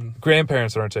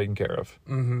 grandparents that aren't taken care of.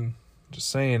 Mm-hmm.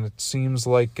 Just saying, it seems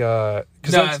like... I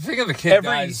think if the kid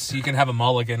dies, you can have a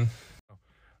mulligan.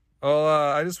 Well,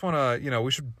 I just want to,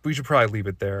 we should probably leave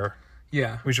it there.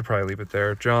 Yeah. We should probably leave it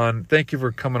there. John, thank you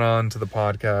for coming on to the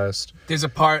podcast. There's a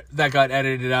part that got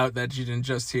edited out that you didn't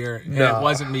just hear, and it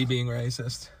wasn't me being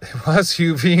racist. It was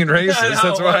you being racist.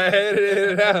 That's why I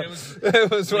edited it out.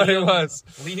 It was what it was.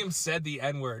 Liam said the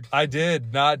N-word. I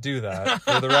did not do that.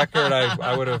 For the record,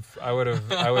 I would have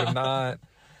not.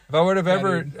 If I would have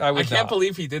ever, I would not. I can't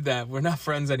believe he did that. We're not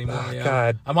friends anymore. Oh, yeah.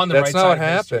 God. I'm on the right side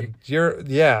of history. That's not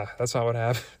what happened. That's not what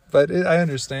happened. But I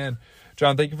understand.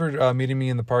 John, thank you for meeting me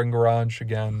in the parking garage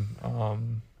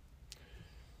again.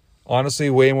 Honestly,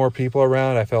 way more people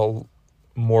around. I felt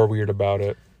more weird about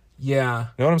it. Yeah. You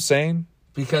know what I'm saying?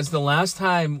 Because the last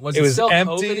time, was was still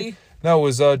empty. COVID-y? No, it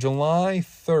was July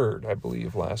 3rd, I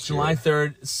believe, last year. July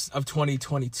 3rd of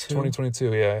 2022.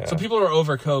 2022, yeah. So people were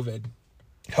over COVID.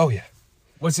 Oh, yeah.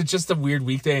 Was it just a weird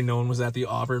weekday and no one was at the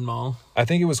Auburn Mall? I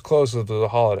think it was close to the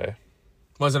holiday.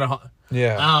 Was it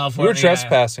Yeah. Oh, we were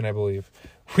trespassing, I believe.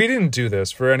 We didn't do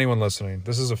this, for anyone listening.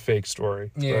 This is a fake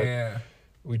story. Yeah.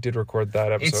 We did record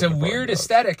that episode. It's a weird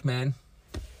aesthetic, man.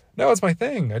 No, it's my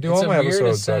thing. I do all my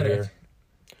episodes out here.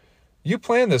 You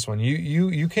planned this one.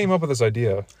 You came up with this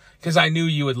idea. Because I knew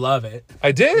you would love it.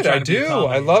 I did. I do.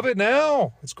 I love it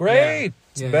now. It's great. Yeah.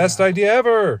 It's the best idea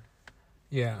ever.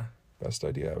 Yeah. Best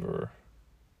idea ever.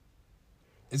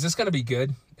 Is this going to be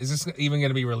good? Is this even going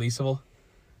to be releasable?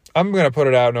 I'm going to put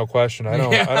it out, no question. I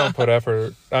don't put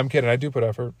effort. I'm kidding. I do put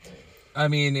effort. I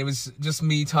mean, it was just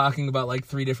me talking about like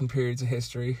 3 different periods of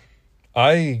history.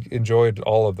 I enjoyed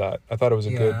all of that. I thought it was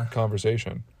a good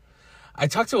conversation. I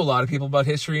talk to a lot of people about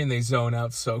history and they zone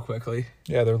out so quickly.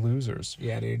 Yeah, they're losers.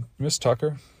 Yeah, dude. You miss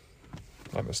Tucker?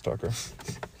 I miss Tucker.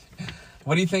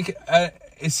 What do you think?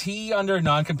 Is he under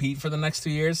non-compete for the next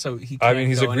 2 years? So he can't I mean,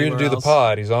 he's agreed to do the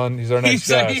pod. He's our next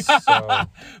guest. So.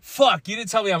 Fuck, you didn't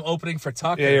tell me I'm opening for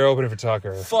Tucker. Yeah, you're opening for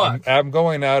Tucker. Fuck. I'm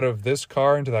going out of this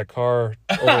car into that car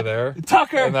over there.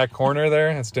 Tucker! In that corner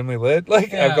there. It's dimly lit.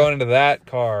 I'm going into that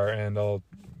car and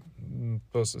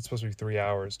it's supposed to be 3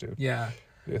 hours, dude. Yeah.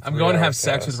 I'm going to have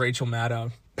sex with Rachel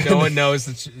Maddow. No one knows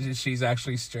that she's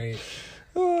actually straight.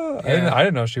 I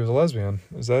didn't know she was a lesbian.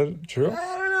 Is that true?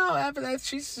 I don't know. But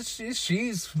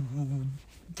she's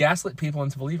gaslit people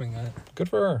into believing that. Good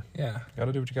for her. Yeah. Got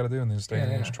to do what you got to do in these days.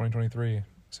 2023,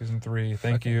 season 3.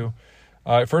 Thank you.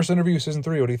 First interview, season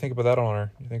 3. What do you think about that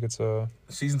honor? You think it's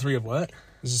season 3 of what?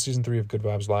 This is season 3 of Good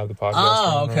Vibes Live, the podcast.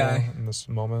 Oh, okay. In this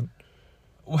moment.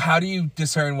 Well, how do you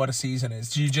discern what a season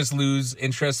is? Do you just lose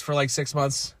interest for like 6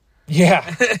 months? Yeah.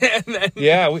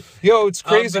 It's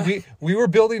crazy. We were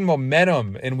building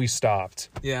momentum and we stopped.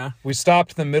 Yeah. We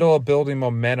stopped in the middle of building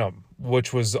momentum,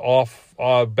 which was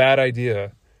a bad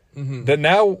idea. Mm-hmm. That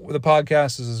now the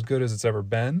podcast is as good as it's ever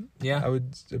been. Yeah. I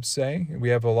would say. We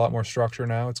have a lot more structure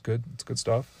now. It's good. It's good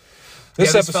stuff.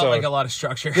 This episode felt like a lot of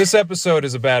structure. This episode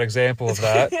is a bad example of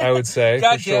that, I would say.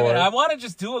 God damn it. I want to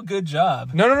just do a good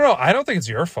job. No. I don't think it's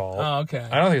your fault. Oh, okay.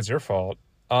 I don't think it's your fault.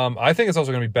 I think it's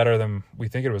also going to be better than we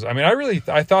think it was. I mean,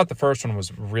 I thought the first one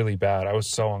was really bad. I was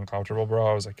so uncomfortable, bro.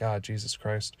 I was like, God, Jesus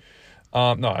Christ.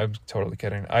 No, I'm totally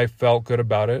kidding. I felt good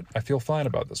about it. I feel fine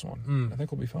about this one. I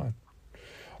think we'll be fine.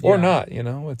 Or not,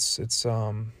 it's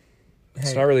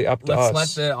It's not really up to us.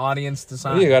 Let's let the audience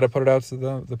decide. You got to put it out to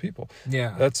the people.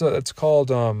 Yeah. It's called...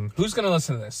 Who's going to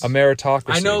listen to this? A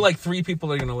meritocracy. I know like 3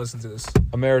 people are going to listen to this.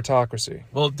 A meritocracy.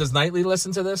 Well, does Knightley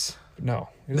listen to this? No.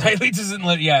 Knightley doesn't...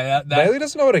 Knightley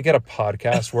doesn't know how to get a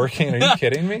podcast working. Are you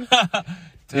kidding me?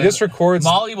 He just records...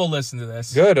 Molly will listen to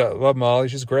this. Good. Love Molly.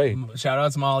 She's great. Shout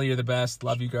out to Molly. You're the best.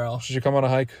 Love you, girl. Should you come on a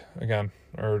hike again?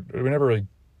 Or we never really...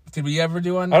 Did we ever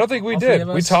do one? I don't think we did.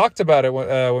 We talked about it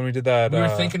when we did that. We were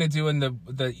thinking of doing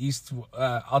the East...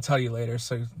 I'll tell you later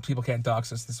so people can't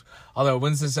dox us. Although,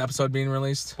 when's this episode being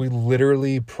released? We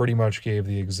literally pretty much gave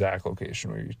the exact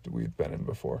location we'd been in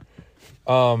before.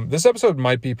 This episode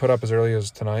might be put up as early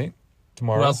as tonight,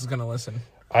 tomorrow. Who else is going to listen?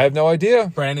 I have no idea.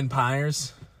 Brandon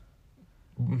Pyers?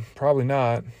 Probably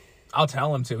not. I'll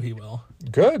tell him to. He will.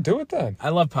 Good. Do it then. I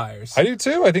love Pyers. I do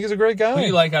too. I think he's a great guy. Who do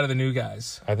you like out of the new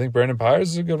guys? I think Brandon Pyers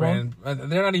is a good one.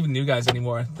 They're not even new guys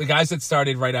anymore. The guys that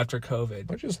started right after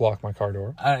COVID. I just locked my car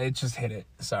door. It just hit it.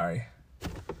 Sorry.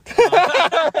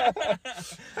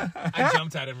 I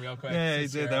jumped at him real quick. Yeah, he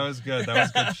did. That was good. That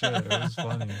was good shit. It was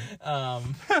funny.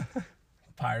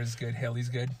 Pyers is good. Hilly's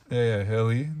good. Yeah.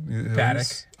 Hilly.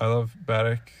 Baddock. I love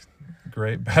Baddock.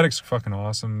 Great. Baddock's fucking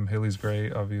awesome. Hilly's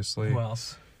great, obviously. Who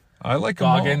else? I like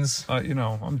Goggins.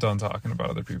 I'm done talking about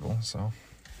other people, so.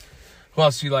 Who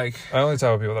else do you like? I only talk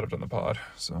about people that have done the pod,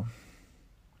 so.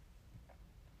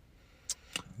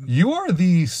 You are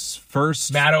the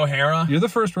first... Matt O'Hara? You're the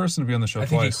first person to be on the show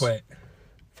twice. I think he quit.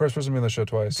 First person to be on the show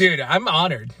twice. Dude, I'm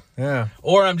honored. Yeah.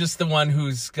 Or I'm just the one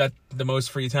who's got the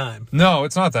most free time. No,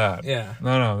 it's not that. Yeah.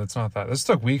 No, it's not that. This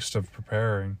took weeks of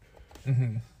preparing.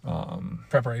 Mm-hmm.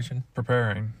 Preparation.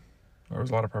 Preparing. There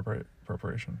was a lot of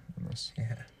preparation in this.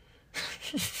 Yeah.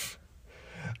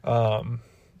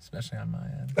 Especially on my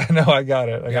end. No, I got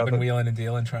it. I've been wheeling and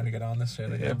dealing trying to get on this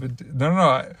shit again. Yeah, but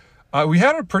no. We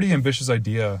had a pretty ambitious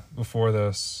idea before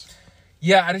this.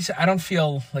 Yeah, I don't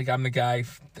feel like I'm the guy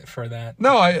for that.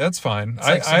 No, that's fine. It's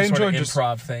like I enjoy sort of just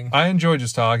improv thing. I enjoy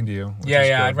just talking to you.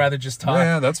 Yeah. I'd rather just talk.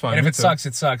 Yeah, that's fine. And if it sucks,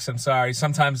 it sucks. I'm sorry.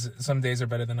 Sometimes some days are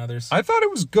better than others. I thought it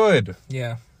was good.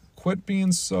 Yeah. Quit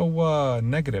being so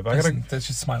negative. That's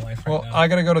just my life right now. I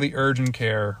gotta go to the urgent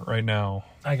care right now.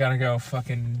 I gotta go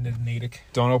fucking Natick.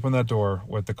 Don't open that door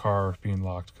with the car being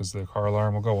locked because the car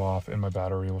alarm will go off and my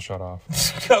battery will shut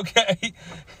off. Okay.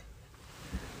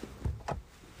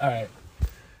 All right.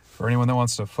 For anyone that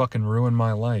wants to fucking ruin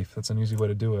my life, that's an easy way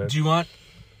to do it. Do you want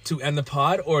to end the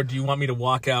pod, or do you want me to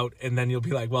walk out and then you'll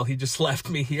be like, well, he just left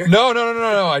me here? No.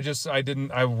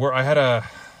 I had a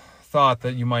thought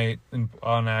that you might,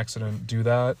 on accident, do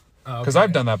that. Because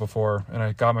I've done that before, and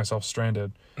I got myself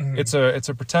stranded. Mm-hmm. It's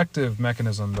a protective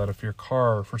mechanism that if your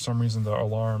car, for some reason, the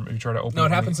alarm, if you try to open... No,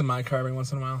 it happens in my car every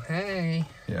once in a while. Hey.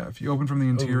 Yeah, if you open from the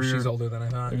interior... Ooh, she's older than I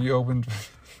thought. If you open...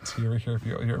 you're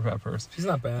a bad person. She's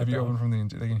not bad, If you open from the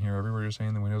interior, they can hear every word you're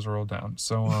saying, the windows are rolled down.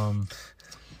 So,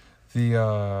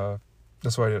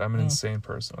 that's what I did. I'm an insane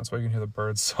person. That's why you can hear the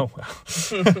birds so well.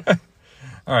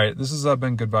 All right, this has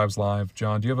been Good Vibes Live.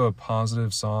 John, do you have a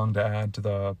positive song to add to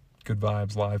the Good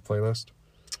Vibes Live playlist?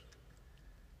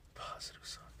 Positive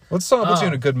song. What's a song that puts you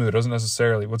in a good mood? It doesn't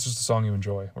necessarily. What's just a song you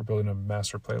enjoy? We're building a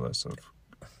master playlist of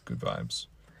good vibes.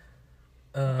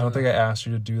 I don't think I asked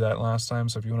you to do that last time,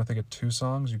 so if you want to think of 2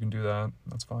 songs, you can do that.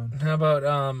 That's fine. How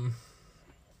about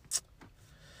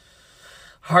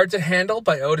Hard to Handle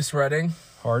by Otis Redding?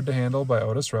 Hard to Handle by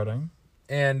Otis Redding.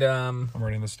 And I'm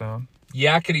writing this down.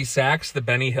 Yakety Sax, the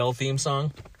Benny Hill theme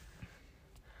song.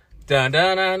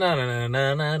 Yakety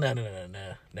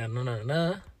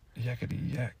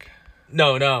yak.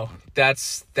 No,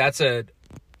 that's a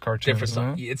cartoon, different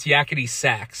song. It's Yakety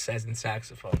Sax, as in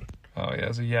saxophone. Oh yeah,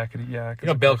 it's a yakety yak. You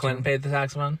know Bill Clinton played the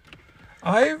saxophone?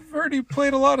 I've heard he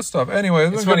played a lot of stuff. Anyway,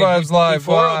 this is Good funny, Vibes Live.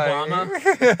 Before Obama,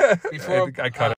 I cut it.